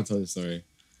 I don't want to tell this story.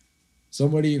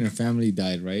 Somebody in her family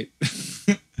died, right?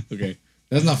 Okay.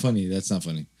 That's not funny. That's not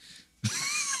funny.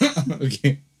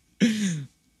 Okay. Can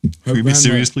we be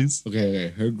serious, please? Okay.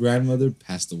 Her grandmother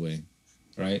passed away,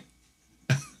 right?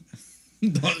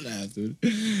 Don't laugh, dude.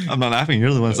 I'm not laughing.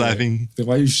 You're the one laughing. Then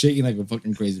why are you shaking like a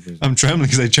fucking crazy person? I'm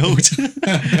trembling because I choked.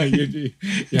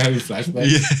 you're having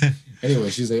flashbacks? Yeah.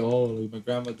 Anyway, she's like, oh, like, my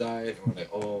grandma died. And we're like,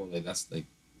 oh, like, that's like,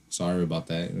 sorry about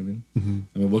that. You know what I mean? Mm-hmm.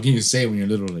 I mean, what can you say when you're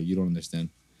little? Like, you don't understand.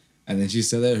 And then she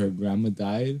said that her grandma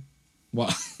died. Wow.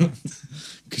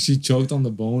 Because she choked on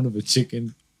the bone of a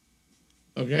chicken.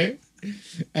 Okay?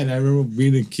 And I remember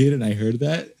being a kid and I heard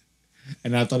that.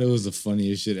 And I thought it was the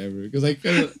funniest shit ever. Because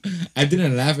I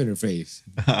didn't laugh in her face.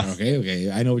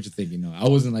 Okay. I know what you're thinking. No, I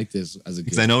wasn't like this as a kid.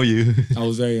 Because I know you. I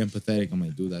was very empathetic. I'm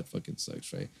like, dude, that fucking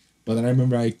sucks, right? But then I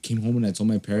remember I came home and I told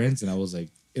my parents. And I was like,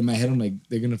 in my head, I'm like,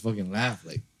 they're going to fucking laugh.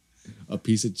 Like, a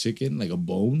piece of chicken, like a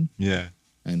bone. Yeah.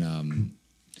 And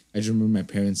I just remember my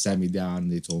parents sat me down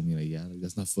and they told me, like, yeah, like,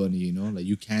 that's not funny, you know? Like,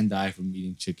 you can die from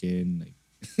eating chicken. Like,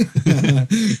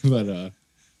 but,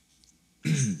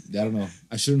 I don't know.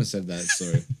 I shouldn't have said that.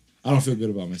 Sorry. I don't feel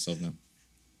good about myself now.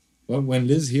 But when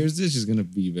Liz hears this, she's gonna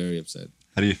be very upset.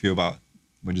 How do you feel about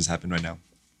what just happened right now?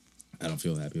 I don't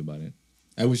feel happy about it.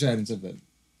 I wish I hadn't said that.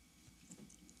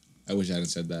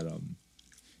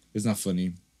 It's not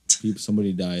funny.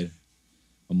 Somebody died.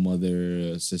 A mother,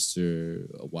 a sister,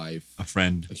 a wife, a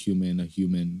friend, a human,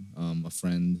 a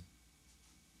friend.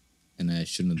 And I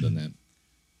shouldn't have done that.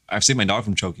 I've saved my dog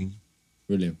from choking.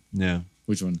 Really? Yeah.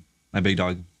 Which one? My big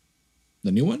dog.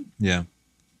 The new one? Yeah.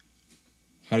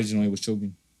 How did you know he was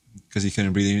choking? Because he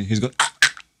couldn't breathe. He was going.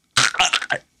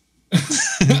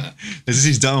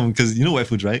 He's dumb because you know wet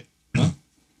foods, right? Huh?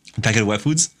 A packet of wet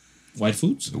foods. White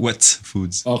foods? Wet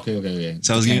foods. Okay.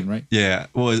 So I was getting right. Yeah.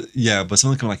 Well, yeah, but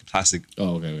some of them come like plastic.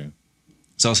 Oh, okay.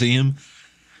 So I was feeding him,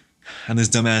 and this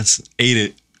dumbass ate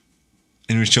it.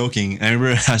 And he was choking. And I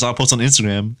remember I saw a post on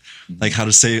Instagram, like how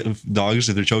to save dogs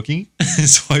if they're choking.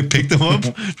 So I picked him up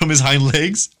from his hind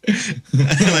legs. And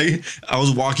like I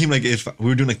was walking like if we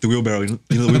were doing like the wheelbarrow, you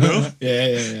know the wheelbarrow?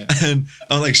 Yeah. And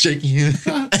I was like shaking him,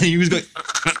 and he was going.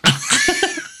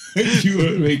 You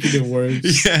were making it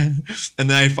worse. Yeah. And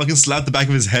then I fucking slapped the back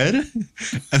of his head, and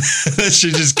that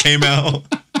shit just came out.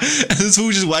 And this fool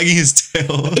was just wagging his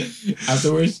tail.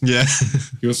 Afterwards? Yeah.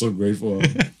 He was so grateful.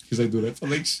 He's like, dude, I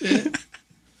felt like shit.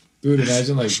 Dude,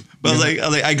 imagine like. But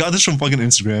I got this from fucking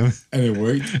Instagram. And it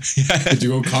worked. Yeah. Did you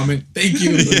go comment? Thank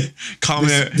you. Yeah.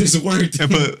 Comment. This worked. I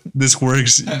put this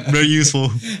works. Very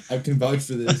useful. I can vouch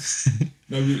for this.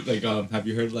 No, like have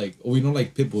you heard like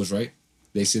like pit bulls, right?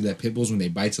 They say that pit bulls when they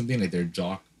bite something like their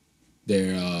jaw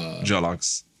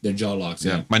locks. Their jaw locks.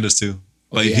 Yeah, mine does too.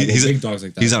 But yeah, he's big dogs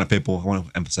like that. He's not a pit bull. I want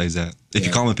to emphasize that. If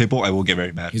you call him a pit bull, I will get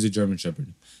very mad. He's a German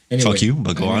Shepherd. Anyway, fuck you,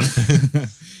 but go on.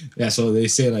 Yeah, so they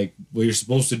say like what you're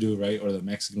supposed to do, right? Or the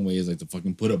Mexican way is like to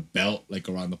fucking put a belt like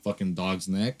around the fucking dog's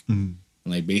neck and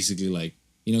like basically like,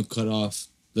 cut off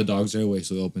the dog's airway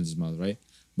so he opens his mouth, right?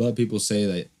 But people say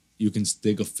that you can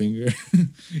stick a finger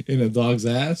in a dog's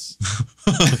ass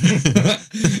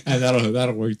and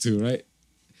that'll work too, right?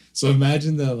 So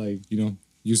imagine that like,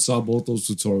 you saw both those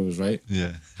tutorials, right?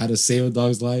 Yeah. How to save a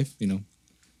dog's life,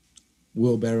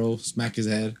 wheelbarrow, smack his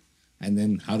head, and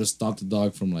then how to stop the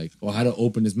dog from like, or how to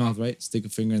open his mouth, right? Stick a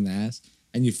finger in the ass,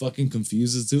 and you fucking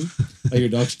confuse the two. Like your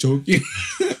dog's choking,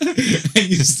 and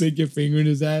you stick your finger in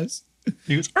his ass.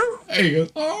 He goes, "Arr!" And he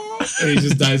goes, oh, and he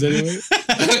just dies anyway.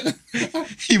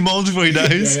 He moans before he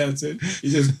dies. Yeah, that's it.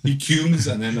 He cumes,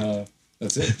 and then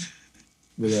that's it.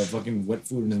 With fucking wet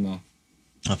food in his mouth.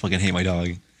 I fucking hate my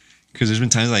dog. Because there's been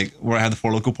times like where I had the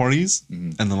 4 local parties,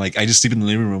 and then like I just sleep in the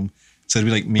living room. So it'd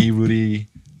be like me, Rudy,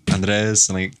 Andres,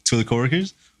 and like 2 of the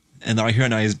coworkers. And then I hear a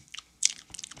noise.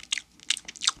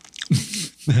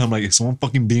 And I'm like, is someone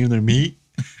fucking beating their meat?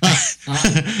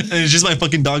 And it's just my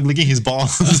fucking dog licking his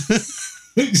balls.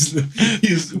 He's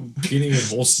cleaning his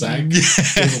whole sack. Yeah.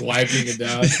 He's wiping it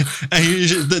down. And he's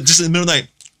just in the middle of the night.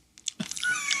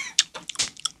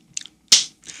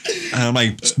 And I'm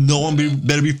like, no one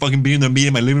better be fucking beating their meat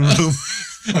in my living room.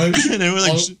 And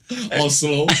everyone's like, all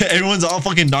slow. Everyone's all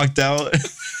fucking knocked out.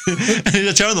 And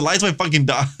I turn on the lights, my fucking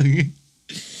dog. You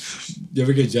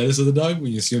ever get jealous of the dog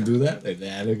when you see him do that? Like,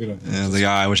 nah, look at him. And I was like,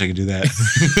 I wish I could do that.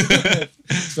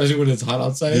 Especially when it's hot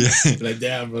outside. Yeah. You're like,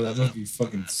 damn, bro, that must be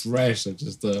fucking fresh. Like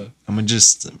just I'm gonna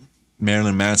just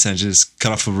Marilyn Manson, just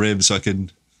cut off a rib so I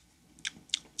could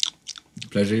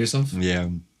pleasure yourself. Yeah.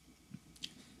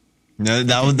 No,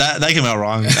 that came out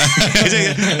wrong.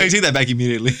 I take that back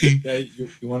immediately. Yeah,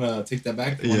 you want to take that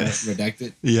back? You want to redact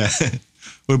it? Yeah.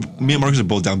 Me and Marcus are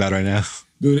both down bad right now.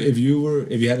 Dude, if you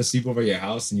had a sleepover at your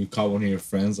house and you caught one of your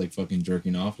friends like fucking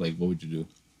jerking off, like what would you do?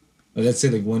 Like, let's say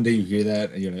like one day you hear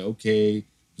that and you're like, okay,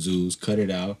 Zeus, cut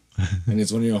it out, and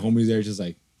it's one of your homies there, just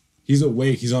like he's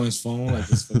awake, he's on his phone, like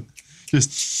this.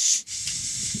 Just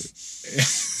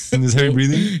in this heavy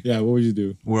breathing. Yeah, what would you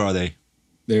do? Where are they?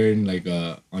 They're in like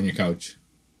on your couch.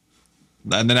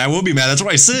 And then I will be mad. That's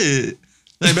where I sit.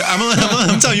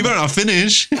 I'm telling you, better not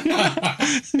finish.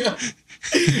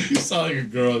 You sound like a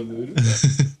girl, dude.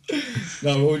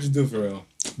 No, what would you do for real?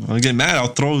 I'll get mad. I'll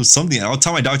throw something. I'll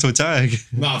tell my dog to attack.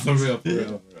 Nah, for real.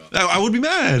 I would be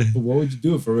mad. But what would you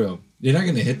do for real? You're not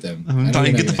gonna hit them. I'm trying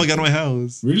to get the fuck out of my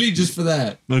house. Really? Just for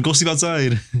that? I'm gonna go sleep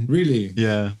outside. Really?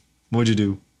 Yeah. What would you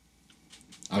do?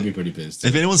 I'd be pretty pissed.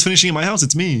 If anyone's finishing in my house,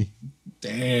 it's me.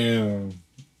 Damn.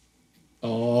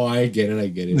 Oh, I get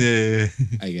it. Yeah.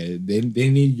 I get it. They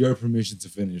need your permission to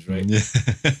finish, right? Yeah.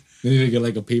 They need to get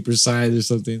like a paper size or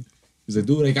something. He's like,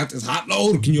 dude, I got this hot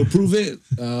load. Can you approve it?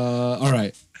 All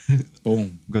right.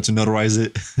 Boom. Got to notarize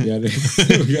it. Yeah, we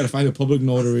gotta find a public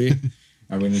notary.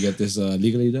 And we're gonna get this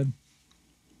legally done.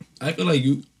 I feel like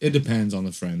it depends on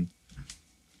the friend.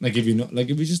 Like if if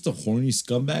you're just a horny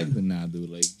scumbag, then nah, dude.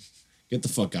 Like, get the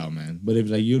fuck out, man. But if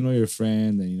like your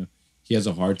friend and he has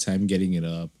a hard time getting it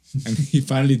up, and he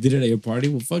finally did it at your party,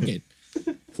 well, fuck it.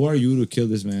 Who are you to kill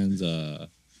this man's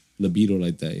libido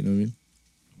like that? You know what I mean?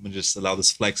 I'm gonna just allow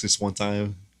this flex this one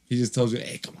time. He just tells you,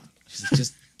 "Hey, come on,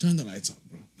 just turn the lights on,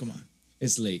 bro. Come on,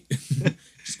 it's late.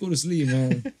 Just go to sleep,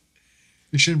 man.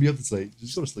 You shouldn't be up this late.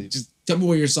 Just go to sleep. Just tell me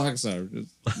where your socks are.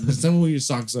 Just tell me where your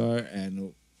socks are,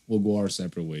 and we'll go our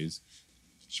separate ways."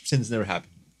 Just pretend this never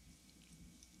happened.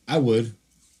 I would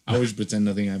just pretend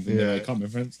nothing happened. Yeah. I call my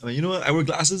friends. I mean, you know what? I wear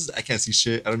glasses. I can't see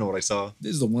shit. I don't know what I saw.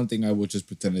 This is the one thing I would just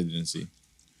pretend I didn't see.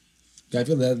 I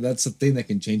feel that's a thing that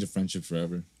can change a friendship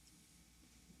forever.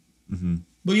 Mm-hmm.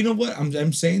 But you know what?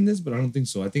 I'm saying this, but I don't think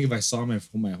so. I think if I saw my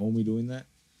homie doing that,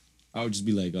 I would just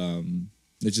be like,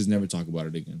 let's just never talk about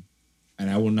it again. And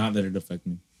I will not let it affect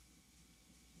me.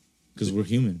 Because we're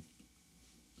human.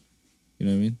 You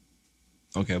know what I mean?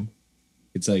 Okay.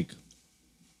 It's like...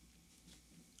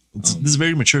 this is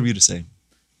very mature of you to say.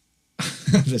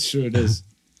 That's true, it is.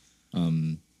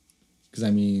 Because,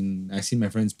 I mean, I've seen my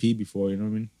friends pee before, you know what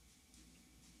I mean?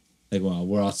 Like, well,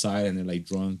 we're outside and they're, like,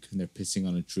 drunk and they're pissing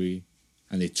on a tree.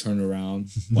 And they turn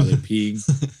around while they're peeing.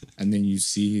 And then you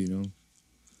see, the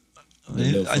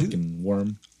little fucking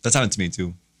worm. That's happened to me,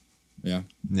 too. Yeah.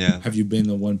 Yeah. Have you been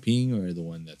the one peeing or the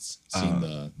one that's seen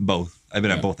the? Both. I've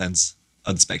been Yeah. at both ends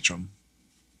of the spectrum.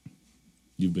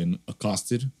 You've been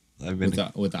accosted I've been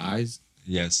with the eyes,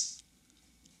 yes.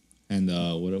 and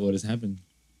what has happened?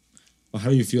 Well, how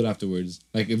do you feel afterwards?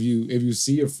 Like if you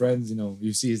see your friends,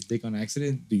 you see his dick on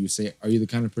accident, do you say? Are you the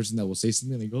kind of person that will say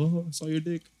something like, "Oh, I saw your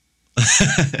dick,"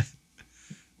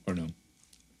 or no?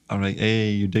 I'm like,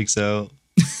 hey, your dick's out.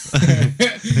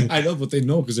 I know, but they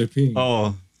know because they're peeing.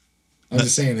 Oh, I'm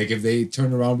just saying, like if they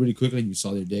turn around really quickly and you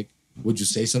saw their dick, would you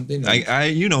say something? Like, I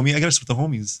you know me. I got us with the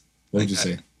homies. what would you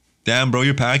say? Damn, bro,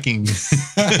 you're packing.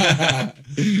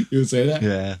 You would say that?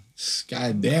 Yeah.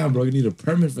 God damn, bro, you need a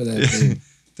permit for that thing.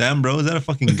 Damn, bro, is that a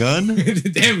fucking gun?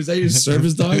 Damn, is that your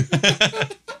service dog?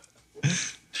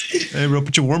 Hey, bro,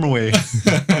 put your worm away.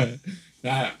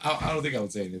 Nah, I don't think I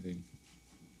would say anything.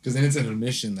 Because then it's an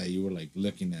admission that you were like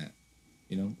looking at,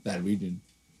 that region.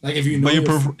 Like if you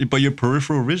know. But your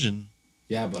peripheral vision.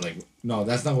 Yeah, but like no,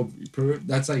 that's not what.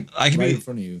 That's like I can right be- in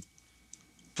front of you.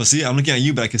 But see, I'm looking at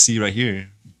you, but I can see you right here.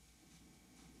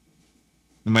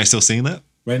 Am I still seeing that?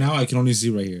 Right now, I can only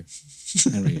see right here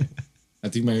and right here. I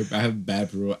think I have bad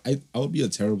peripheral. I would be a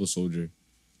terrible soldier,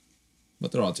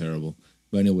 but they're all terrible.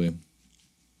 But anyway,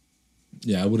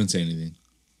 yeah, I wouldn't say anything.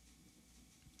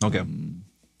 Okay.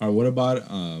 Or what about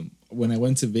when I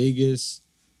went to Vegas?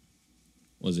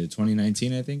 Was it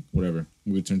 2019? I think whatever.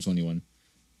 We turned 21.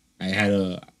 I had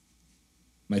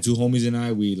my two homies and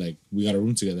I. We got a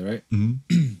room together, right?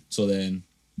 Mm-hmm. So then,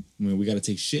 we got to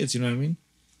take shits. You know what I mean?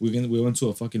 We went to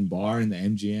a fucking bar in the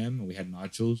MGM and we had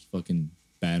nachos. Fucking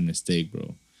bad mistake,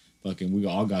 bro. Fucking we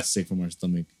all got sick from our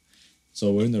stomach.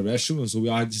 So we're in the restroom, and so we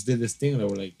all just did this thing that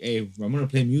we're like, hey, I'm gonna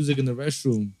play music in the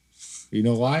restroom. You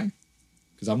know why?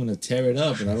 Because I'm gonna tear it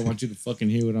up, and I don't want you to fucking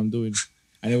hear what I'm doing.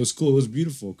 And it was cool. It was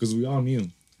beautiful because we all knew,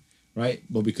 right?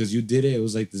 But because you did it, it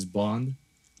was like this bond.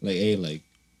 Like, hey, like,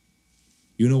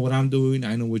 you know what I'm doing.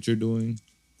 I know what you're doing.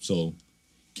 So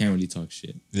can't really talk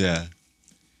shit. Yeah.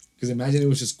 Because imagine it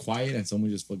was just quiet and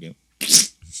someone just fucking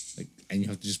like, and you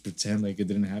have to just pretend like it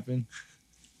didn't happen.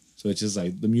 So it's just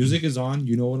like the music is on.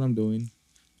 You know what I'm doing.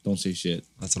 Don't say shit.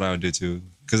 That's what I would do too.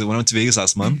 Because when I went to Vegas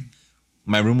last month,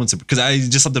 my room was because I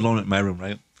just slept alone in my room,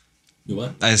 right? You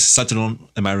what? I slept alone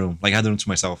in my room, like I had the room to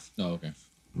myself. Oh, okay.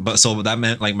 But so that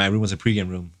meant like my room was a pregame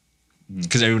room,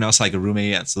 because everyone else had, like a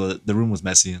roommate, and so the room was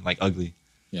messy and like ugly.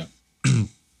 Yeah. And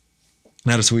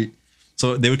I had a suite,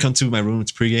 so they would come to my room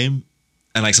to pregame,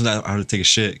 and like sometimes I had to take a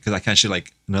shit because I can't shit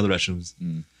like in other restrooms.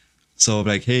 So I'd be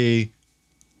like, hey,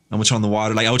 I'm gonna turn on the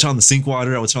water. Like I would turn on the sink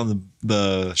water, I would turn on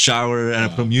the shower, and I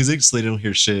put music so they don't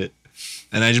hear shit.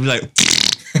 And I just be like,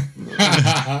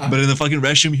 but in the fucking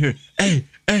restroom, you hear, hey,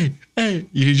 hey, hey.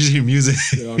 You just hear music.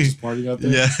 They're all just partying out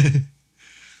there. Yeah.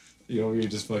 You're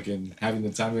just fucking having the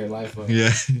time of your life. Huh?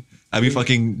 Yeah. I'd be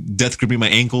fucking death gripping my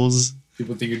ankles.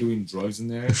 People think you're doing drugs in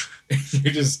there.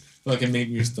 You're just fucking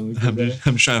making your stomach feel I'm better.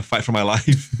 just trying to fight for my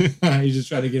life. You're just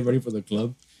trying to get ready for the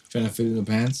club, trying to fit in the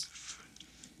pants.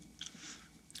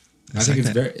 I think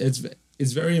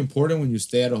it's very important when you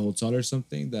stay at a hotel or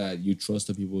something that you trust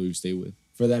the people you stay with.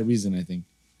 For that reason, I think.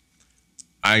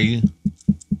 I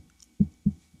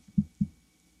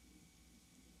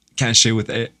can't share with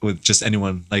just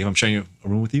anyone. Like if I'm sharing a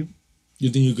room with you, You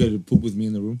think you could poop with me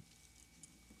in the room?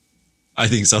 I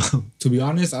think so. To be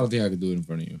honest, I don't think I could do it in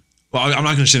front of you. Well, I'm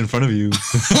not gonna shit in front of you.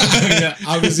 Yeah,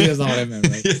 obviously, that's not what I meant,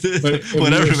 right?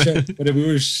 But if we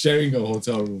were sharing a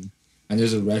hotel room and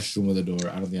there's a restroom with a door,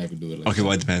 I don't think I could do it. Okay,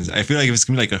 well, it depends. I feel like if it's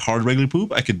gonna be like a hard regular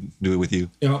poop, I could do it with you.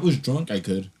 If I was drunk, I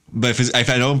could. But if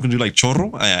I know I'm gonna do like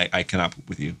chorro, I cannot poop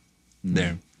with you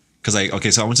there. Cause like, okay,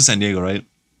 so I went to San Diego, right?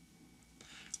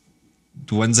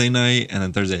 Wednesday night and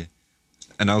then Thursday,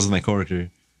 and I was with my coworker,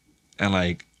 and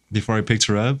like before I picked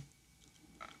her up,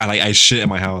 I shit at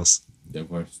my house. Yeah, of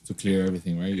course, to clear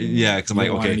everything, right? Yeah, because I'm like,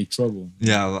 okay, any trouble?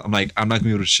 Yeah, I'm like, I'm not gonna be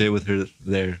able to shit with her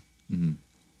there, and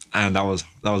that was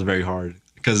very hard.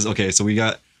 Because okay, so we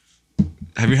got.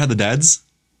 Have you had the dads?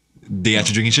 Day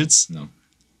after drinking shits? No.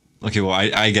 Okay, well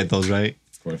I get those, right.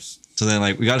 Of course. So then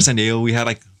like we got to San Diego, we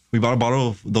bought a bottle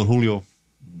of Don Julio,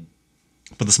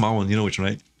 but the small one, you know which one,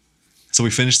 right? So we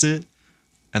finished it,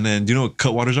 and then do you know what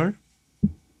cut waters are?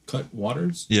 Cut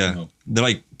waters? Yeah, No. they're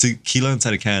like tequila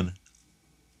inside a can.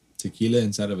 Tequila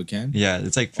inside of a can? Yeah,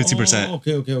 it's like 50%.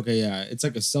 Oh, okay, yeah. It's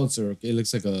like a seltzer. It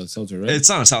looks like a seltzer, right? It's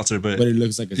not a seltzer, but it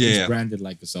looks like yeah. It's branded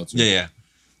like a seltzer. Yeah.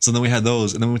 So then we had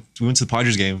those, and then we went to the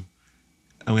Padres game,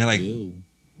 and we had like, Ew.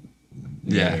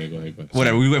 yeah, Go ahead.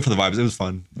 whatever. We went for the vibes. It was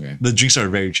fun. Okay. The drinks are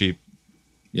very cheap.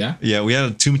 Yeah? Yeah, we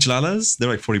had 2 micheladas. They're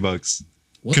like $40.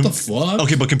 What the fuck?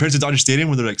 Okay, but compared to Dodger Stadium,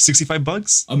 where they're like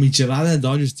 $65 A michelada at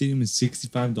Dodger Stadium is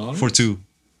 $65? for 2.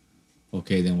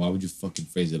 Okay, then why would you fucking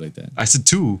phrase it like that? I said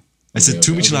two. I Okay, said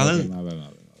two okay, micheladas. okay, my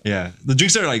bad. Yeah, the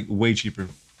drinks are like way cheaper.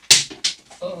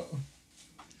 Oh.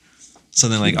 So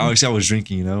then, like, obviously, I was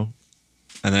drinking, you know,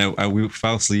 and then we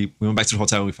fell asleep. We went back to the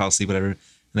hotel. We fell asleep, whatever.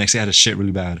 The next day, I had a shit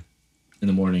really bad. In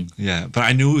the morning. Yeah, but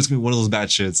I knew it was gonna be one of those bad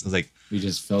shits. I was like, We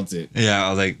just felt it. yeah, I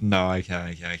was like, no, I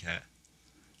can't.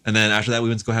 And then after that, we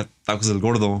went to go have tacos del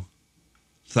gordo.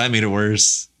 So that made it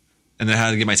worse. And then I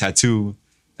had to get my tattoo,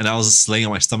 and I was just laying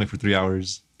on my stomach for 3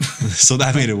 hours. So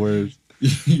that made it worse.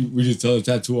 We just tell the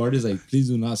tattoo artist, like, please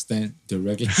do not stand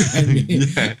directly behind me.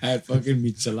 Yeah. I had fucking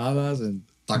micheladas and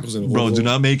tacos and Bro, do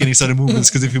not make any sudden movements,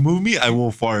 because if you move me, I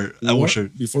will fart. I will sure.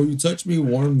 Before you touch me,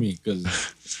 warn me, because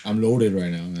I'm loaded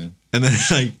right now, man. And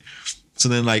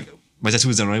then like my tattoo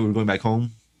was done, right? We were going back home.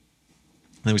 And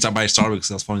then we stopped by Starbucks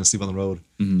because I was falling asleep on the road.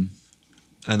 Mm-hmm.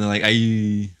 And then like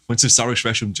I went to Starbucks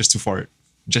restroom just to fart.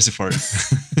 You're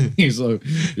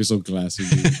so classy,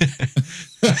 dude.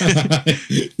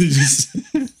 Did you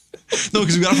No,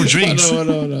 because we got out for drinks.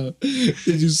 No.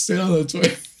 Did you sit on the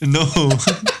toilet? No.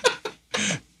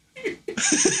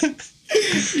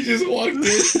 You just walked in.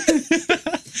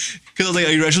 Because I was like,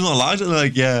 are you restroom unlocked? And they're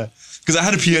like, yeah. Because I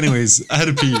had to pee anyways.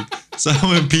 So I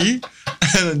went pee.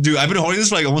 And dude, I've been holding this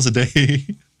for like almost a day.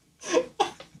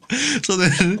 So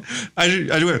then I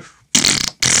just went.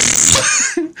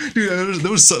 Dude,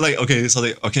 there was so, like, okay, so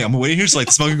like, okay, I'm waiting here so like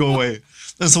the smell can go away.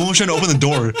 Then someone was trying to open the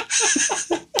door.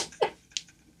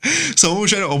 Someone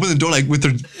was trying to open the door like with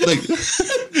their like.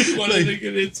 Wanted to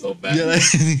get in so bad. Yeah, like,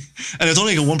 and it's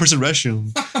only like a one-person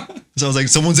restroom. So I was like,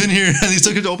 someone's in here, and they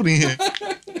still kept opening it.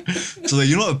 So like,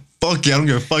 you know what? Fuck yeah, I don't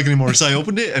give a fuck anymore. So I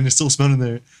opened it, and it's still smelling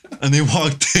there. And they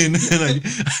walked in, and I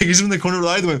guess in the corner of the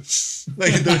eye, they went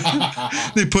like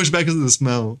they pushed back into the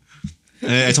smell.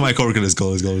 And I told my coworker, let's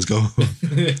go. I'm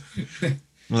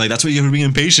like, that's what you get for being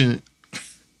impatient.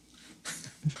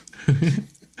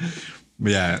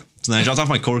 But yeah. So then I dropped off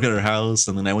my coworker at her house,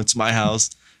 and then I went to my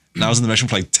house, and I was in the restroom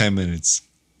for like 10 minutes.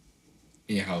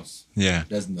 In your house. Yeah.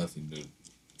 That's nothing, dude.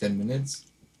 10 minutes?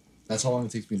 That's how long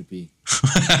it takes me to pee.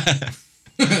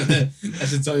 I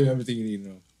should tell you everything you need to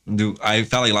know. Dude, I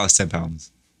felt like I lost 10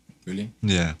 pounds. Really?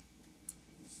 Yeah.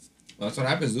 Well, that's what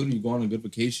happens, dude. You go on a good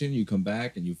vacation, you come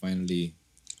back, and you finally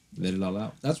let it all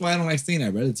out. That's why I don't like staying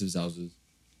at relatives' houses.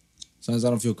 Sometimes I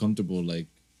don't feel comfortable, like,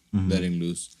 letting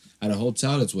loose. At a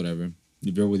hotel, it's whatever.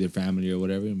 If you're with your family or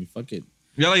whatever, I mean, fuck it.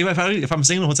 Yeah, like if I'm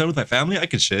staying in a hotel with my family, I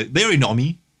could shit. They already know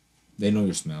me. They know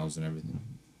your smells and everything.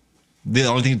 The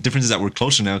only thing difference is that we're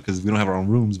closer now because we don't have our own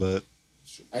rooms, but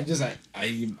I feel like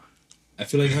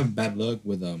I have bad luck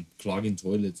with clogging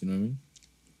toilets, you know what I mean?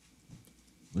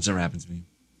 which never happened to me.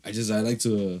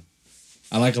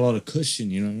 I like a lot of cushion,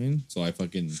 you know what I mean? So I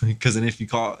fucking Because then if you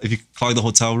clog the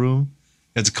hotel room,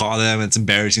 you have to call them. It's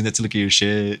embarrassing. They have to look at your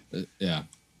shit. yeah.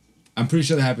 I'm pretty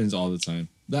sure that happens all the time.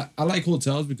 I like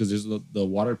hotels because there's the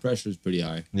water pressure is pretty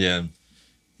high. Yeah.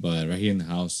 But right here in the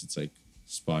house, it's like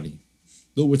spotty.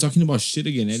 Look, we're talking about shit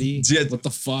again, Eddie. Yeah. What the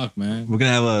fuck, man? We're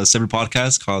gonna have a separate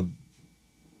podcast called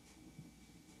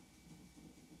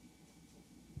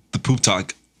The Poop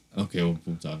Talk. Okay, we'll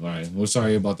poop talk. All right. We're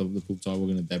sorry about the poop talk. We're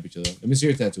going to dab each other up. Let me see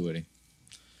your tattoo, Eddie.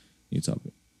 You top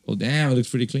it. Oh, damn. It looks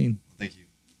pretty clean. Thank you.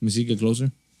 Let me see. Get closer.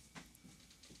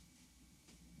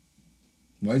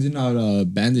 Why is it not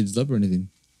bandaged up or anything?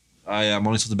 I'm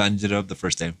only supposed to bandage it up the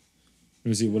first day. Let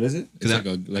me see. What is it?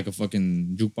 It's like a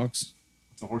fucking jukebox.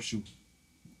 It's a horseshoe.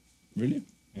 Really?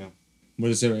 Yeah. What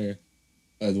does it say right here?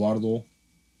 Eduardo.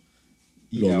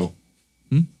 E-L.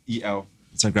 E-L.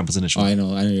 It's my grandpa's initial. Oh, I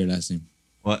know your last name.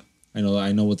 What? I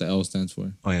know what the L stands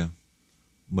for. Oh, yeah.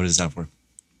 What does it stand for?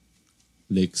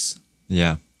 Licks.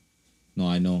 Yeah. No,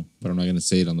 I know, but I'm not gonna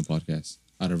say it on the podcast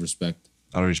out of respect.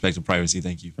 Out of respect and privacy,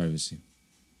 thank you. Privacy.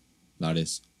 That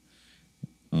is.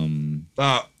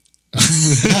 Ah.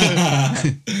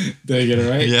 Did I get it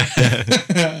right? Yeah.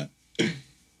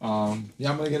 Yeah,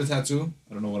 I'm gonna get a tattoo.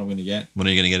 I don't know what I'm gonna get. When are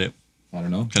you gonna get it? I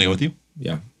don't know. Can I go with you?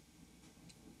 Yeah.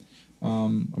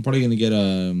 I'm probably gonna get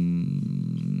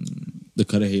the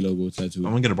Cutie logo tattoo.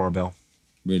 I'm gonna get a barbell.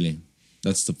 Really?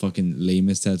 That's the fucking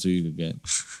lamest tattoo you could get.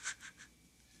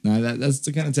 Nah, that's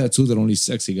the kind of tattoo that only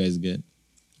sexy guys get.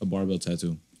 A barbell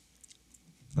tattoo.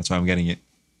 That's why I'm getting it.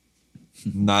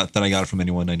 Not that I got it from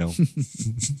anyone I know.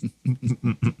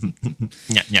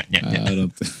 Yeah. I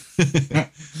don't.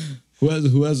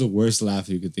 Who has the worst laugh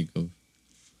you could think of?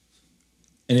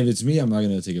 And if it's me, I'm not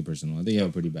gonna take it personal. I think you have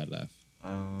a pretty bad laugh.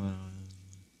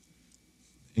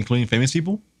 Including famous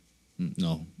people?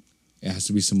 No, it has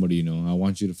to be somebody you know. I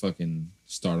want you to fucking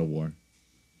start a war.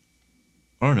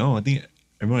 I don't know. I think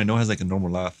everyone I know has like a normal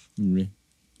laugh. Really?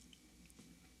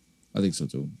 I think so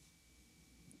too.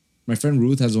 My friend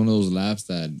Ruth has one of those laughs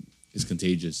that is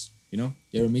contagious. You know,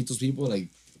 you ever meet those people like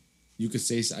you could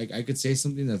say I could say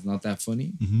something that's not that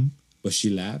funny, but she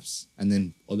laughs, and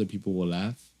then other people will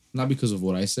laugh not because of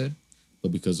what I said,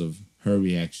 but because of her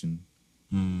reaction.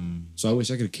 So I wish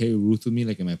I could carry Ruth with me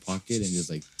like in my pocket and just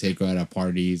like take her out at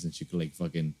parties, and she could like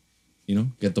fucking, you know,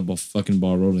 get the fucking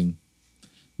ball rolling.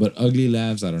 But ugly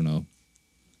laughs, I don't know.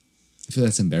 I feel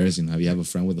that's embarrassing. Have you have a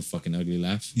friend with a fucking ugly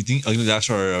laugh? You think ugly laughs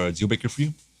are a deal breaker for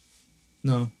you?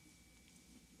 No.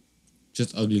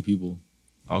 Just ugly people,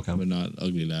 Okay. but not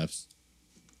ugly laughs.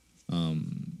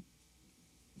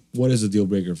 What is a deal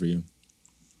breaker for you?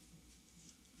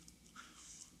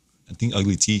 I think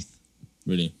ugly teeth.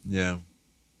 Really? Yeah.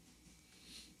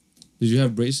 Did you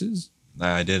have braces?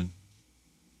 I did.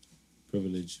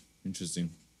 Privilege.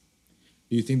 Interesting.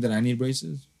 Do you think that I need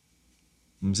braces?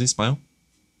 Let me see, smile.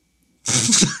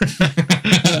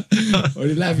 What are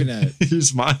you laughing at? You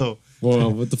smile.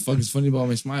 Well, what the fuck is funny about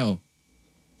my smile?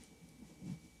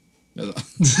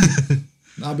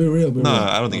 Nah, be real. Be No, real.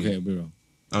 I don't think. Okay, be real.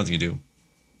 I don't think you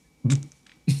do.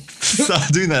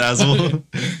 Stop doing that, asshole.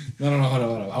 No, hold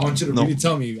on. I want you to No. really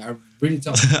tell me. Really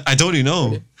tell me. I don't even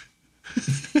know.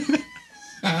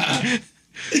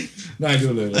 No, I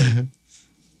do a little bit.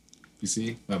 You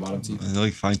see my bottom teeth? They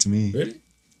look fine to me. Really?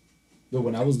 But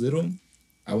when I was little,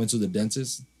 I went to the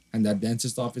dentist, and that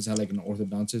dentist office had like an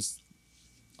orthodontist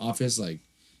office like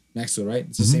next to it, right?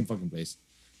 It's the same fucking place.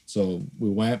 So we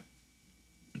went,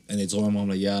 and they told my mom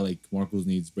like, yeah, like Marcos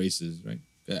needs braces, right?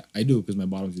 Yeah, I do because my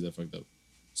bottom teeth are fucked up.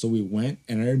 So we went,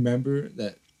 and I remember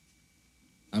that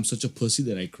I'm such a pussy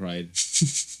that I cried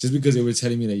just because they were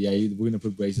telling me that we're gonna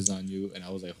put braces on you, and I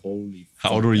was like, holy.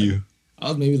 How old were you? I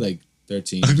was maybe like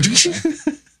 13.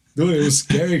 Dude, it was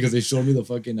scary because they showed me the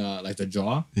fucking like the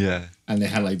jaw, Yeah. and they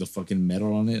had like the fucking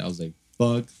metal on it. I was like,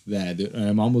 fuck that, dude. And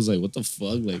my mom was like, what the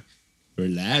fuck? Like,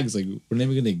 relax. Like, we're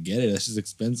never gonna get it. That's just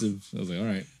expensive. I was like, all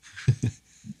right.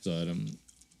 So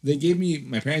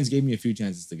my parents gave me a few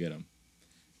chances to get them.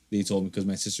 They told me because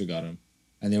my sister got them,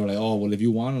 and they were like, oh well, if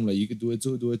you want them, like you could do it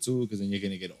too, because then you're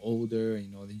gonna get older, and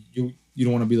you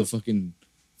don't want to be the fucking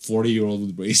 40-year-old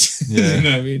with braces. Yeah. You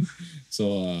know what I mean?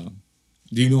 So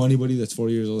do you know anybody that's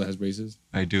 40 years old that has braces?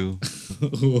 I do.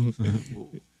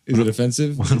 Is it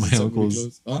offensive? One of my Is it uncles.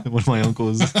 close? Huh? One of my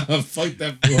uncles. Fuck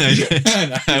that.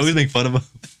 I always make fun of him.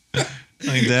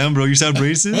 Like, damn, bro, you still have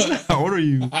braces? How old are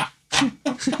you?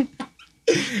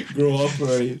 Grow up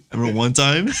already. I remember one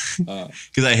time,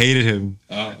 because I hated him.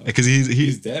 Because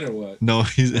He's dead or what? No,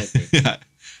 he's Okay. yeah,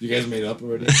 You guys made it up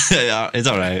already? yeah, it's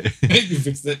all right. You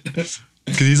fixed it? Because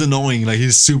he's annoying, like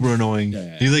he's super annoying.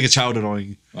 Yeah. He's like a child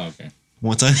annoying. Oh, okay.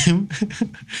 One time,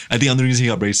 I think I'm the reason he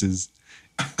got braces.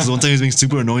 Because one time he was being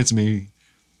super annoying to me.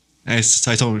 And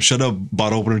I told him, shut up,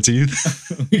 bottle opener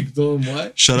teeth. You told him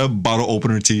what? Shut up, bottle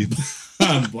opener teeth.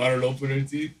 Bottle opener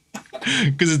teeth?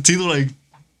 Because his teeth were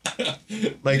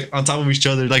like on top of each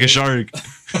other, like a shark.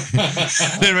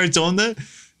 Then I told him that,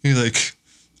 he's like,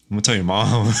 I'm gonna tell your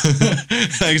mom.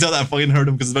 I can tell that fucking hurt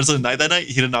him because the rest of the night that night,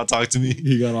 he did not talk to me.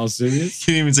 He got all serious?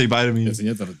 He didn't even say bye to me.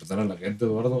 Enseñate a respetar a la gente,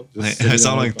 Eduardo. I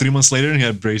saw him like 3 months later and he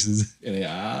had braces.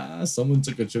 Someone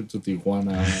took a trip to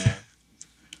Tijuana.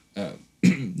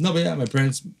 No, but yeah, my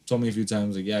parents told me a few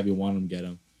times, like, yeah, if you want them, get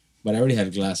them. But I already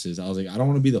had glasses. I was like, I don't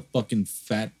want to be the fucking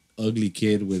fat, ugly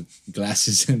kid with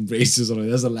glasses and braces on.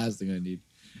 That's the last thing I need.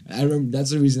 I remember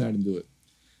that's the reason I didn't do it.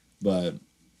 But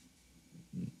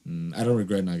I don't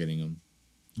regret not getting them.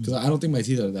 Because I don't think my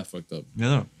teeth are that fucked up. Yeah,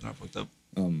 they're not fucked up.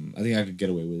 I think I could get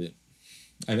away with it.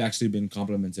 I've actually been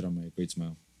complimented on my great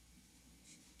smile.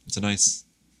 It's a nice.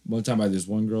 One time by this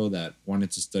one girl that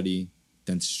wanted to study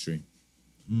dentistry.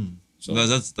 So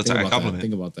That's a high compliment.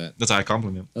 Think about that. That's a high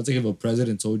compliment. That's like if a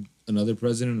president told another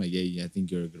president, like, yeah, I think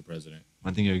you're a good president.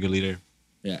 I think you're a good leader.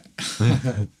 Yeah.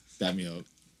 Dap me up.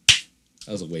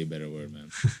 That was a way better word, man.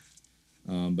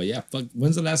 But yeah, fuck.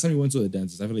 When's the last time you went to the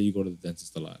dentist? I feel like you go to the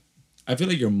dentist a lot. I feel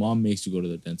like your mom makes you go to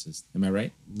the dentist. Am I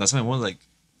right? That's time I went, like,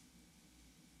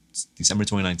 December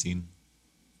 2019.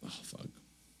 Oh, fuck.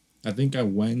 I think I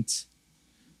went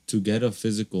to get a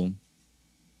physical.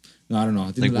 No, I don't know.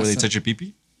 I think Like, the where last they time- touch your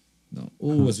pee-pee? No.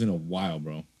 Oh, it's been a while,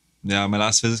 bro. Yeah, my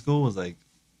last physical was, like,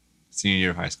 senior year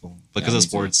of high school. Because Yeah, of me too.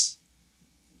 sports.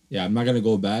 Yeah, I'm not gonna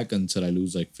go back until I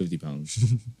lose like 50 pounds,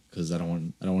 because I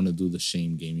don't want to do the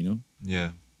shame game, you know?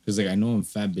 Yeah. Because like I know I'm a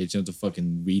fat bitch. You have to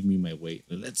fucking read me my weight.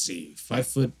 Let's see,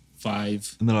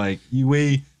 5'5". And they're like, you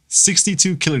weigh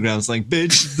 62 kilograms. Like,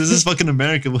 bitch, this is fucking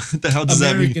America. What the hell does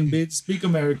that mean? American bitch, speak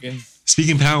American.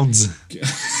 Speaking pounds.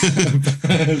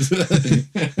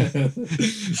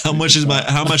 How much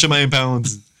am I in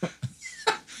pounds?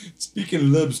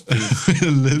 Speaking libs, please.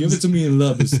 Give it to me in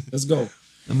libs. Let's go.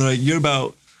 And they're like, you're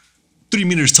about 3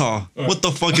 meters tall. What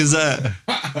the fuck is that?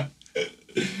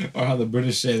 Or how the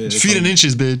British say that. Feet and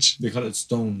inches, bitch. They call it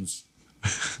stones.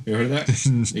 You heard that?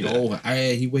 They go,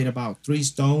 he weighed about 3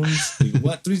 stones. They go,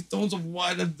 what? 3 stones of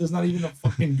what? That's not even a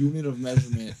fucking unit of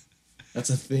measurement. That's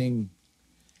a thing.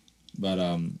 But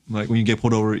like when you get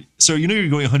pulled over, sir, you know you're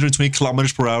going 120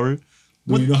 kilometers per hour.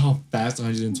 Do you know how fast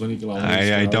 120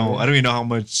 kilometers? I don't. I don't even know how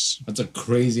much. That's a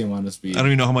crazy amount of speed. I don't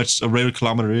even know how much a regular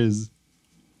kilometer is.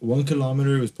 1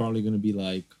 kilometer is probably gonna be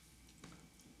like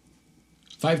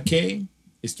 5K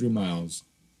is 3 miles.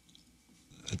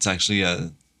 It's actually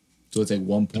So it's like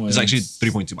 1 point. It's actually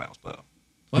 3.2 miles, but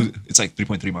it's like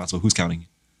 3.3 miles. So who's counting?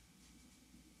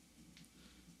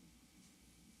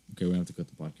 Okay, we have to cut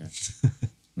the podcast.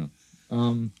 No.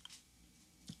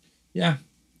 Yeah,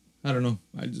 I don't know.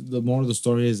 The moral of the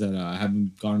story is that I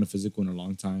haven't gotten a physical in a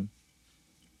long time.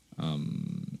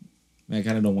 I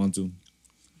kind of don't want to.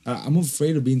 I'm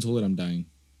afraid of being told that I'm dying.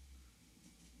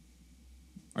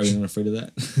 Are you not afraid of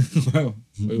that? Wow,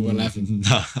 why are you laughing?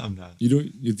 No, I'm not.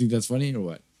 You think that's funny or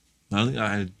what?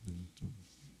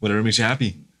 Whatever makes you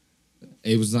happy.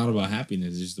 It was not about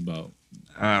happiness. It's just about.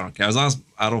 I don't care. As long as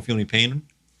I don't feel any pain.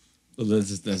 Well,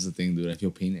 that's the thing, dude. I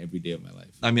feel pain every day of my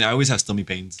life. I mean, I always have stomach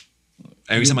pains.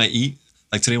 Every time I eat,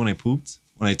 like today when I pooped,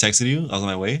 when I texted you, I was on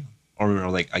my way, or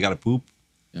like I gotta poop.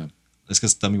 Yeah. It's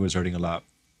because stomach was hurting a lot.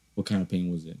 What kind of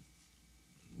pain was it?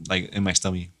 Like in my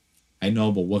stomach. I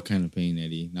know, but what kind of pain,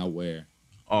 Eddie? Not where.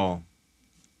 Oh,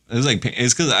 it was like pain.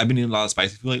 It's because I've been eating a lot of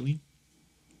spicy food lately.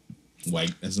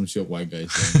 White. That's some shit white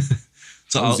guys say.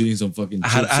 So I was eating some fucking. I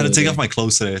had to take off my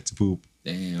clothes today to poop.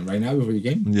 Damn! Right now before you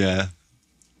came. Yeah.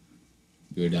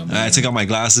 You were down. I took out my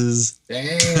glasses.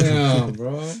 Damn,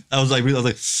 bro. I was like,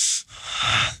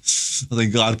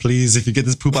 God, please, if you get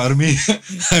this poop out of me,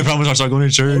 I promise I'll start going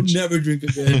to church. I'll never drink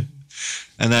again.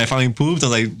 And then I finally pooped. I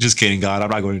was like, just kidding, God, I'm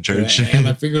not going to church. And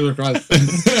my fingers are crossed.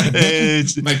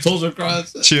 My toes are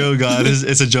crossed. Chill, God.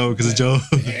 It's a joke. It's a joke.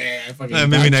 Yeah,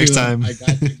 maybe next time. I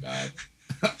got you, God.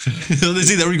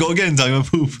 See, there we go again, talking about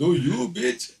poop. Go you,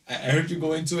 bitch. I heard you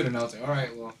go into it, and I was like, all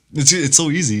right, well. It's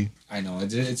so easy. I know.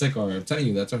 It's like I'm telling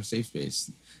you, that's our safe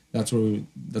space. That's where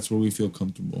we feel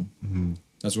comfortable. Mm-hmm.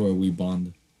 That's where we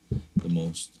bond the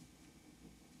most.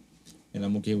 And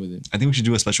I'm okay with it. I think we should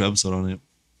do a special episode on it.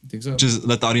 I think so. Just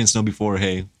let the audience know before,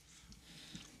 hey,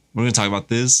 we're going to talk about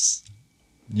this.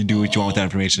 You do what you want with that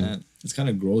information. Man, it's kind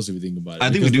of gross if you think about it.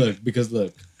 I think we do. Because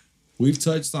look, we've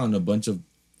touched on a bunch of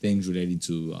things related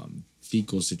to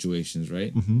fecal situations,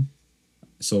 right? Mm-hmm.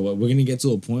 So we're going to get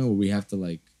to a point where we have to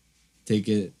like take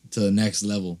it to the next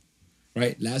level,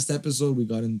 right? Last episode, we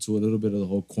got into a little bit of the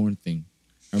whole corn thing.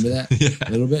 Remember that? Yeah.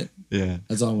 A little bit? Yeah.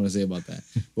 That's all I'm going to say about that.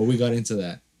 But we got into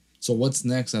that. So what's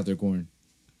next after corn?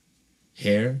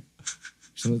 Hair?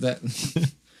 Something like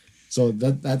that? So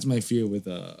that's my fear with,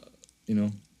 a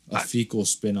fecal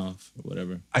spin-off or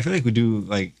whatever. I feel like we do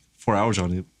like 4 hours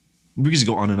on it. We could just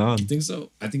go on and on. You think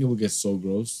so? I think it would get so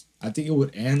gross. I think it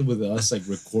would end with us like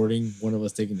recording one of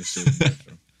us taking the shit.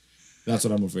 That's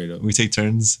what I'm afraid of. We take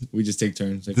turns. We just take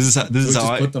turns. Like, This is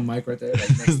how I put the mic right there, like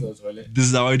next to the toilet. This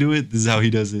is how I do it. This is how he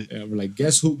does it. Yeah, we're like,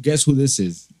 guess who this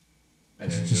is?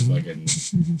 And then just fucking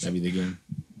that'd be the game.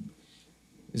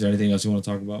 Is there anything else you want to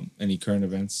talk about? Any current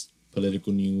events,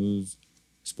 political news,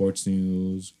 sports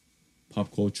news,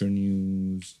 pop culture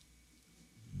news?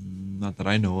 Not that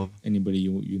I know of. Anybody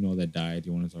you know that died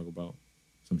you want to talk about?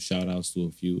 Some shout outs to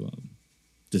a few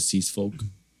deceased folk.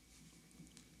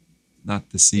 Not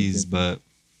deceased, but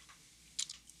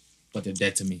they're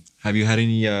dead to me. Have you had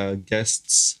any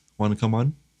guests want to come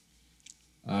on?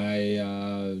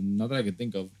 Not that I can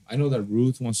think of. I know that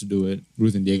Ruth wants to do it.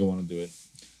 Ruth and Diego want to do it.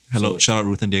 Hello, So, shout out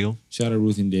Ruth and Diego. shout out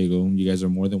Ruth and Diego. You guys are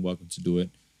more than welcome to do it.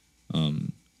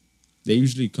 They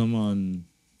usually come on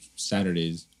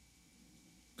Saturdays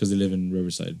because they live in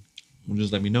Riverside. Well,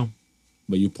 just let me know.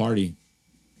 But you party.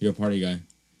 You're a party guy. I'm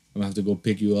gonna have to go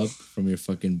pick you up from your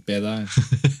fucking peda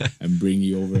and bring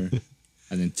you over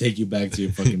and then take you back to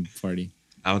your fucking party.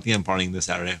 I don't think I'm partying this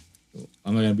Saturday.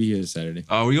 I'm not gonna be here this Saturday.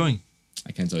 Oh, where are you going?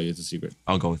 I can't tell you. It's a secret.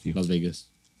 I'll go with you. Las Vegas.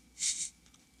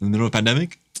 In the middle of a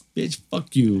pandemic? Bitch,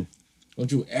 fuck you.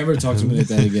 Don't you ever talk to me like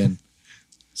that again.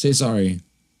 Say sorry.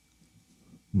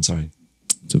 I'm sorry.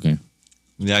 It's okay.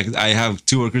 Yeah, 'cause I have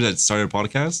 2 workers that started a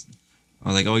podcast. I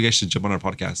was like, oh, you guys should jump on our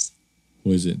podcast.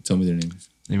 What is it? Tell me their names.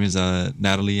 Their name is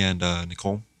Natalie and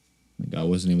Nicole. My God,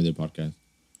 what's the name of their podcast?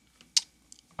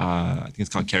 I think it's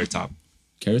called Carrot Top.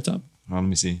 Carrot Top? Let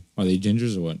me see. Are they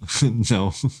gingers or what?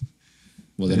 No.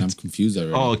 Well, then I'm confused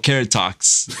already. Oh, Carrot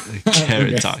Talks.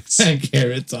 Carrot Talks.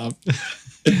 Carrot Top.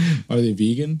 Are they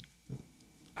vegan?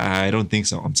 I don't think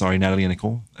so. I'm sorry, Natalie and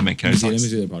Nicole. I meant Carrot Let me Talks.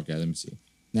 see their podcast. Let me see.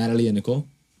 Natalie and Nicole.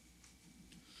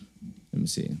 Let me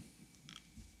see.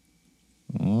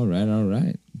 All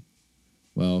right.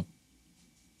 Well,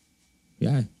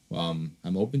 yeah. I'm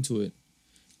open to it.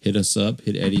 Hit us up.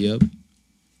 Hit Eddy up.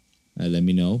 Let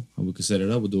me know how we can set it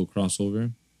up. We'll do a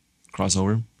crossover.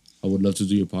 I would love to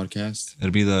do your podcast.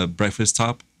 It'll be the breakfast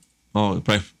top. Oh,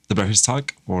 the breakfast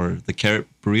talk or the carrot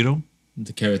burrito.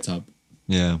 The Carrot Top.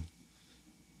 Yeah.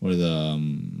 Or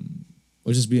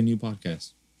or just be a new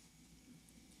podcast.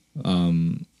 We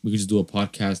could just do a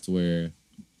podcast where,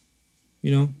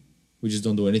 we just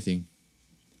don't do anything.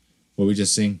 Where we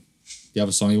just sing. Do you have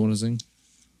a song you want to sing?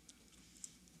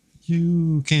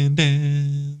 You can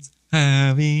dance,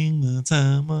 having the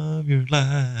time of your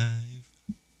life.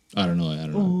 I don't know.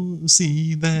 Oh,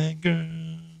 see that girl.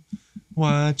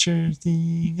 Watch her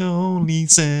thing, only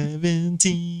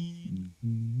 17.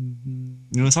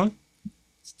 You know the song?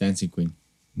 It's Dancing Queen.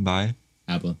 By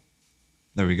ABBA.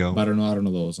 There we go. But I don't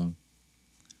know the whole song.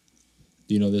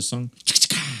 Do you know this song?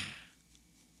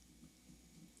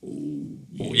 Oh,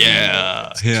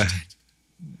 yeah. Yeah.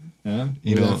 Huh?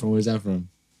 Where's Where's that from?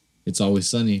 It's Always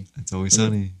Sunny. It's Always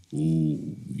Sunny.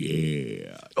 Ooh,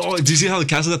 yeah. Oh, did you see how the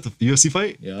cast was at the UFC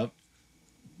fight? Yep.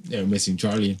 They were missing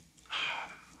Charlie.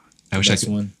 I wish I could.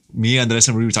 One. Me and Andres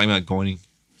and we were talking about going.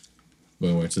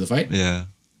 Going where? To the fight? Yeah.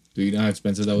 Do you know how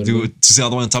expensive that would be? Dude, to see the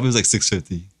other one on top, it was like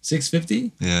 $650.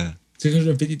 $650? Yeah.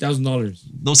 $650,000.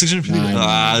 No, $650.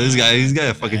 Nah, this guy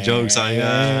a fucking joke.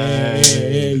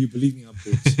 Hey, you believe me?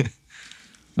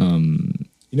 I'm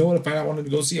You know what fight I wanted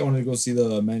to go see? I wanted to go see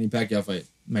the Manny Pacquiao fight.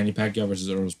 Manny Pacquiao versus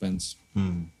Earl Spence. I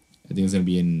think it's gonna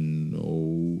be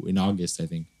in August. I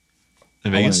think.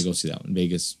 In Vegas. I wanted to go see that one in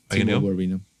Vegas. Are you gonna go?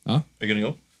 Arena. Huh? Are you gonna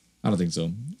go? I don't think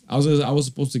so. I was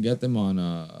supposed to get them on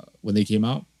when they came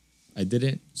out. I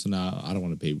didn't, so now I don't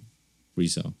want to pay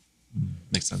resale.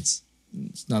 Makes sense.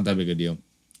 It's not that big a deal.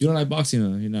 You don't like boxing,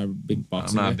 huh? You're not a big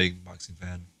boxing. I'm not guy? a big boxing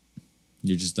fan.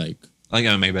 You're just like. I like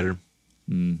MMA better.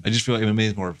 I just feel like MMA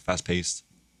is more fast paced.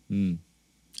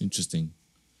 Interesting.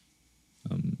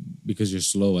 Because you're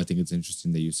slow, I think it's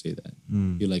interesting that you say that.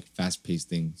 You like fast paced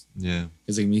things. Yeah.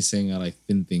 It's like me saying I like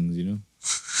thin things, you know?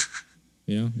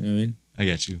 You know what I mean? I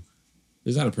get you.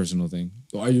 It's not a personal thing.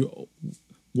 So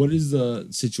what is the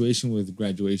situation with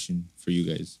graduation for you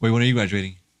guys? Wait, when are you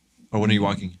graduating? Or when are you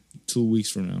walking? 2 weeks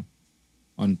from now.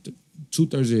 On 2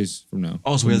 Thursdays from now.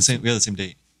 Oh, so we have the same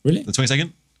date. Really? The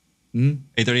 22nd?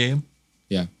 8:30 a.m.?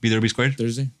 Yeah. Be there, be squared?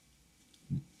 Thursday?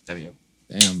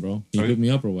 Damn, bro. Can you pick me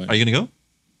up or what? Are you gonna go?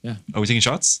 Yeah. Are we taking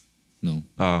shots? No.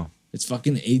 Oh. It's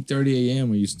fucking 8:30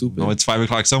 a.m. Are you stupid? No, it's 5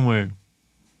 o'clock somewhere.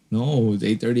 No, it's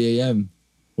 8:30 a.m.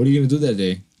 What are you gonna do that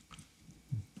day?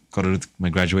 Go to my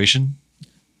graduation.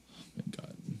 Oh my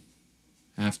god.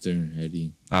 After,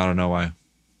 Eddy. I don't know why.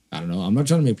 I don't know. I'm not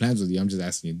trying to make plans with you. I'm just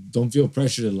asking you. Don't feel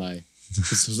pressure to lie.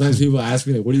 Sometimes people ask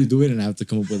me like, "What are you doing?" and I have to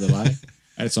come up with a lie.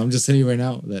 Right, so I'm just telling you right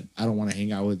now that I don't want to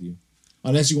hang out with you,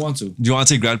 unless you want to. Do you want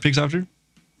to take grad pics after?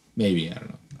 Maybe, I don't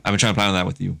know. I've been trying to plan on that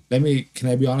with you. Can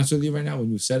I be honest with you right now?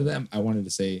 When you said that, I wanted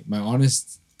to say, my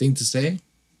honest thing to say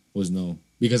was no.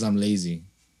 Because I'm lazy.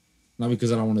 Not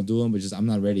because I don't want to do them, but just I'm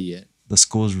not ready yet. The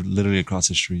school is literally across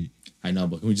the street. I know,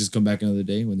 but can we just come back another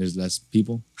day when there's less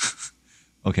people?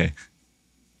 Okay.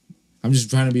 I'm just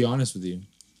trying to be honest with you.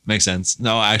 Makes sense.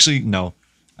 No, actually, no.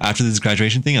 After this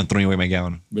graduation thing, I'm throwing away my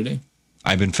gown. Really?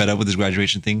 I've been fed up with this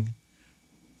graduation thing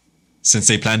since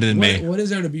they planned it in May. What is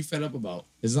there to be fed up about?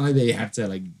 It's not like they have to,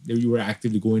 like, you were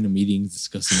actively going to meetings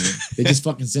discussing it. They just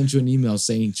fucking sent you an email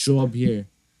saying, show up here.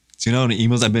 Do you know the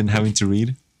emails I've been having to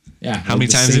read? Yeah. How many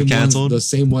times they've canceled? The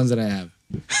same ones that I have.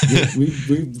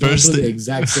 We've gone through the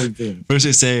exact same thing. First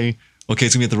they say, okay,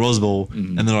 it's going to be at the Rose Bowl.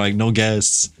 And they're like, no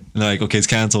guests. And they're like, okay, it's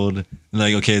canceled. And they're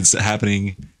like, okay, it's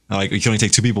happening. And like, you can only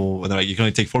take 2 people. And they're like, you can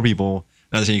only take 4 people.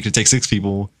 And they're saying you can take 6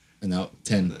 people. And now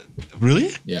 10.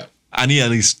 Really? Yeah. I need at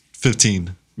least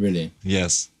 15. Really?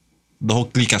 Yes. The whole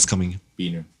clique is coming.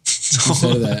 Beaner.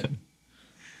 Instead of that.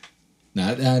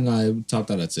 Nah, I topped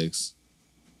out at 6.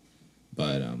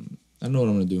 But I don't know what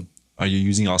I'm going to do. Are you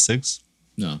using all 6?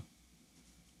 No.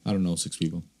 I don't know 6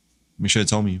 people. You should have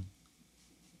told me.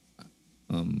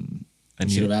 You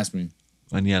should have asked me.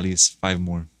 I need at least 5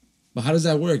 more. But how does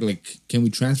that work? Like, can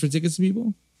we transfer tickets to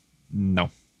people?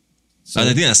 No. So, I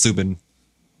think that's stupid.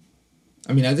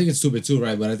 I mean, I think it's stupid too,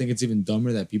 right? But I think it's even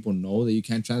dumber that people know that you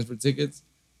can't transfer tickets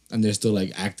and they're still,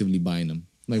 like, actively buying them.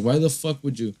 Like, why the fuck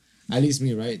would you... At least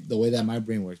me, right? The way that my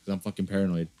brain works, because I'm fucking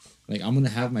paranoid. Like, I'm going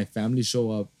to have my family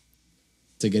show up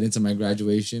to get into my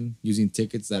graduation using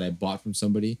tickets that I bought from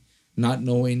somebody, not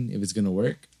knowing if it's going to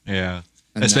work. Yeah.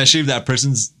 And especially if that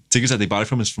person's tickets that they bought it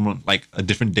from is from, like, a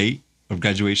different date of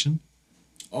graduation.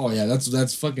 Oh, yeah.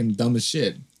 That's fucking dumb as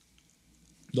shit.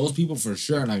 Those people for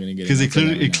sure are not gonna get Because it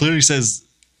clearly says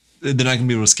they're not gonna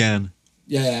be able to scan.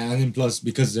 Yeah, and then plus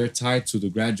because they're tied to the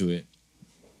graduate,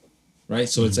 right?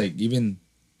 So it's like even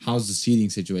how's the seating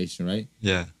situation, right?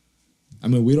 Yeah. I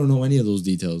mean, we don't know any of those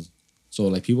details. So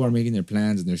like people are making their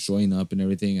plans and they're showing up and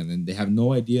everything, and then they have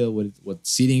no idea what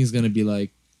seating is gonna be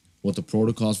like, what the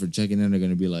protocols for checking in are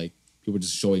gonna be like. People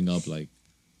just showing up like,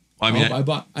 Well, I mean,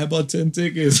 I bought 10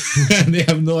 tickets, and they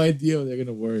have no idea how they're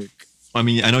gonna work. I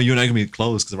mean, I know you and I are gonna be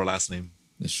close because of our last name.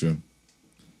 That's true.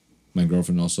 My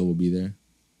girlfriend also will be there.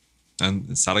 And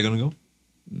is Sarah gonna go?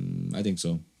 I think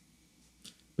so.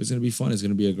 It's gonna be fun. It's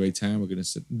gonna be a great time. We're gonna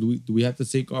sit. Do we have to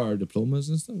take our diplomas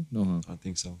and stuff? No, huh? I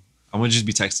think so. I'm gonna just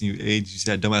be texting you. Hey, did you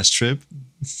see that dumbass trip?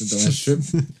 The dumbass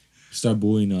trip. Start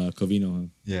booing Covino, huh?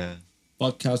 Yeah.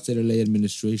 Fuck Cal State LA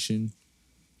administration.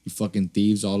 You fucking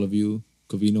thieves, all of you.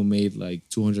 Covino made like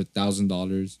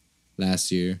 $200,000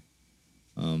 last year.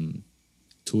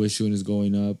 Tuition is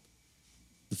going up.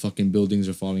 The fucking buildings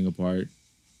are falling apart.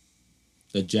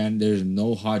 There's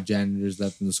no hot janitors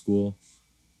left in the school.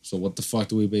 So what the fuck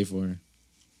do we pay for?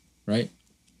 Right?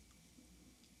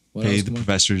 What Pay else, the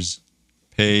professors.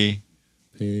 Pay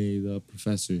the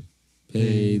professor.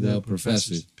 Pay the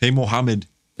professor. Pay Mohammed.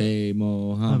 Pay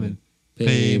Mohammed.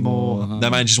 Pay Mohammed.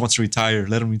 That man just wants to retire.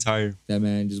 Let him retire. That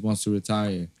man just wants to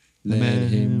retire. Let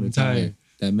him retire.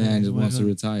 That man just wants to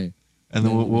retire. And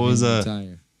then what was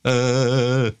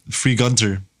free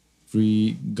Gunter.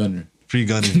 Free Gunner. Free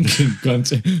Gunner.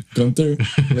 Gunter?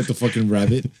 Like the fucking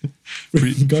rabbit.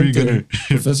 Free Gunner.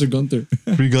 Professor Gunter.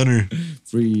 Free Gunner.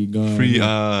 Free Gunner. Free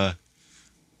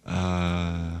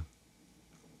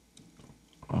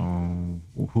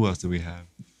who else do we have?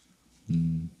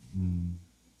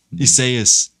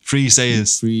 Isaias. Free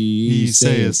Isaias. Free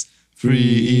Isaias.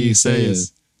 Free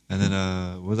Isaias. And then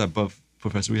what was that buff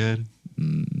professor we had?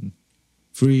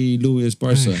 Free Louis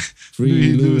Esparza.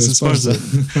 Free Louis Esparza.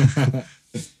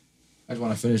 I just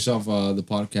want to finish off the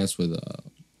podcast with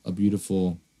a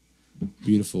beautiful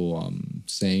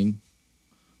saying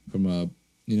from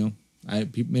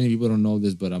many people don't know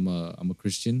this, but I'm a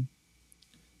Christian,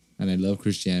 and I love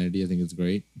Christianity. I think it's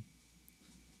great.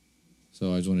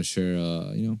 So I just want to share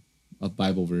a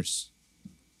Bible verse.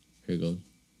 Here it goes.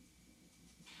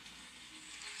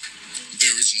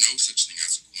 There is no such thing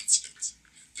as a coincidence.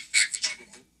 The fact that you...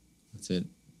 That's it.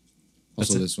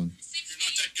 Also this one. You're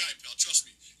not that guy, pal. Trust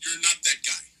me. You're not that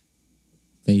guy.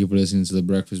 Thank you for listening to the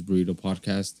Breakfast Burrito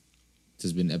podcast. This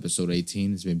has been episode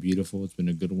 18. It's been beautiful. It's been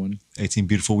a good one. 18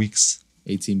 beautiful weeks.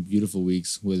 18 beautiful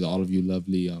weeks with all of you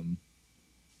lovely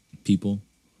people.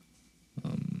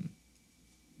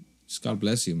 Just God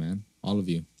bless you, man. All of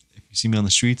you. If you see me on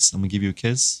the streets, I'm going to give you a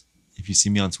kiss. If you see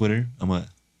me on Twitter, I'm going to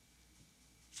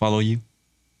follow you.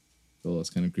 Oh, that's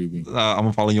kind of creepy. I'm going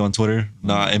to follow you on Twitter,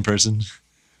 not in person.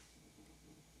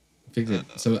 Fix it.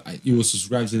 So you will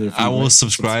subscribe to their feed, I will right?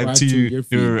 subscribe to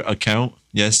your account.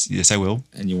 Yes, I will.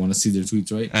 And you want to see their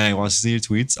tweets, right? And I want to see your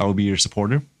tweets. I will be your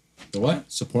supporter. The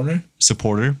what? Supporter?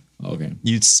 Supporter. Okay.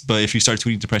 But if you start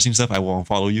tweeting depressing stuff, I will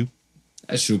unfollow you.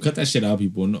 That's true. Cut that shit out,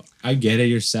 people. No, I get it.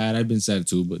 You're sad. I've been sad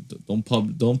too, but don't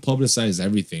publicize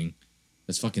everything.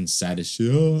 That's fucking sad as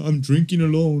shit. Oh, I'm drinking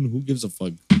alone. Who gives a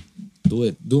fuck? Do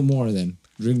it. Do more then.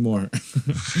 Drink more.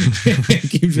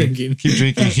 Keep drinking. Keep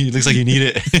drinking. It looks like you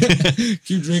need it.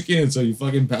 Keep drinking until you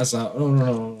fucking pass out.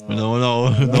 No.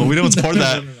 We don't support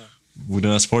that. No. We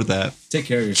don't support that. Take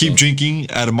care of yourself. Keep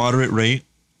drinking at a moderate rate.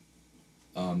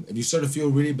 If you start to feel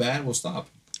really bad, we'll stop.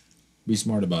 Be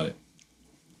smart about it.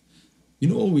 You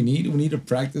know what we need? We need to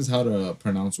practice how to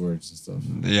pronounce words and stuff.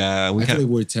 Yeah, I feel like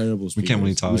we're terrible speakers. We can't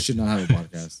really talk. We should not have a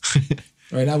podcast.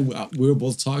 Right now, we were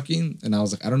both talking, and I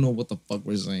was like, I don't know what the fuck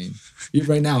we're saying.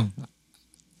 Right now,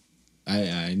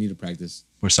 I need to practice.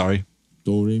 We're sorry.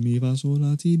 Do, re, mi, fa, sol,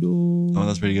 la, ti, do. Oh,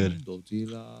 that's pretty good. Do, ti,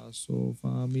 la, so,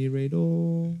 fa, mi, re,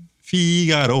 do.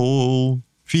 Figaro.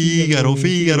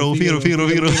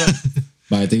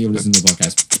 Bye. Thank you for listening to the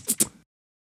podcast.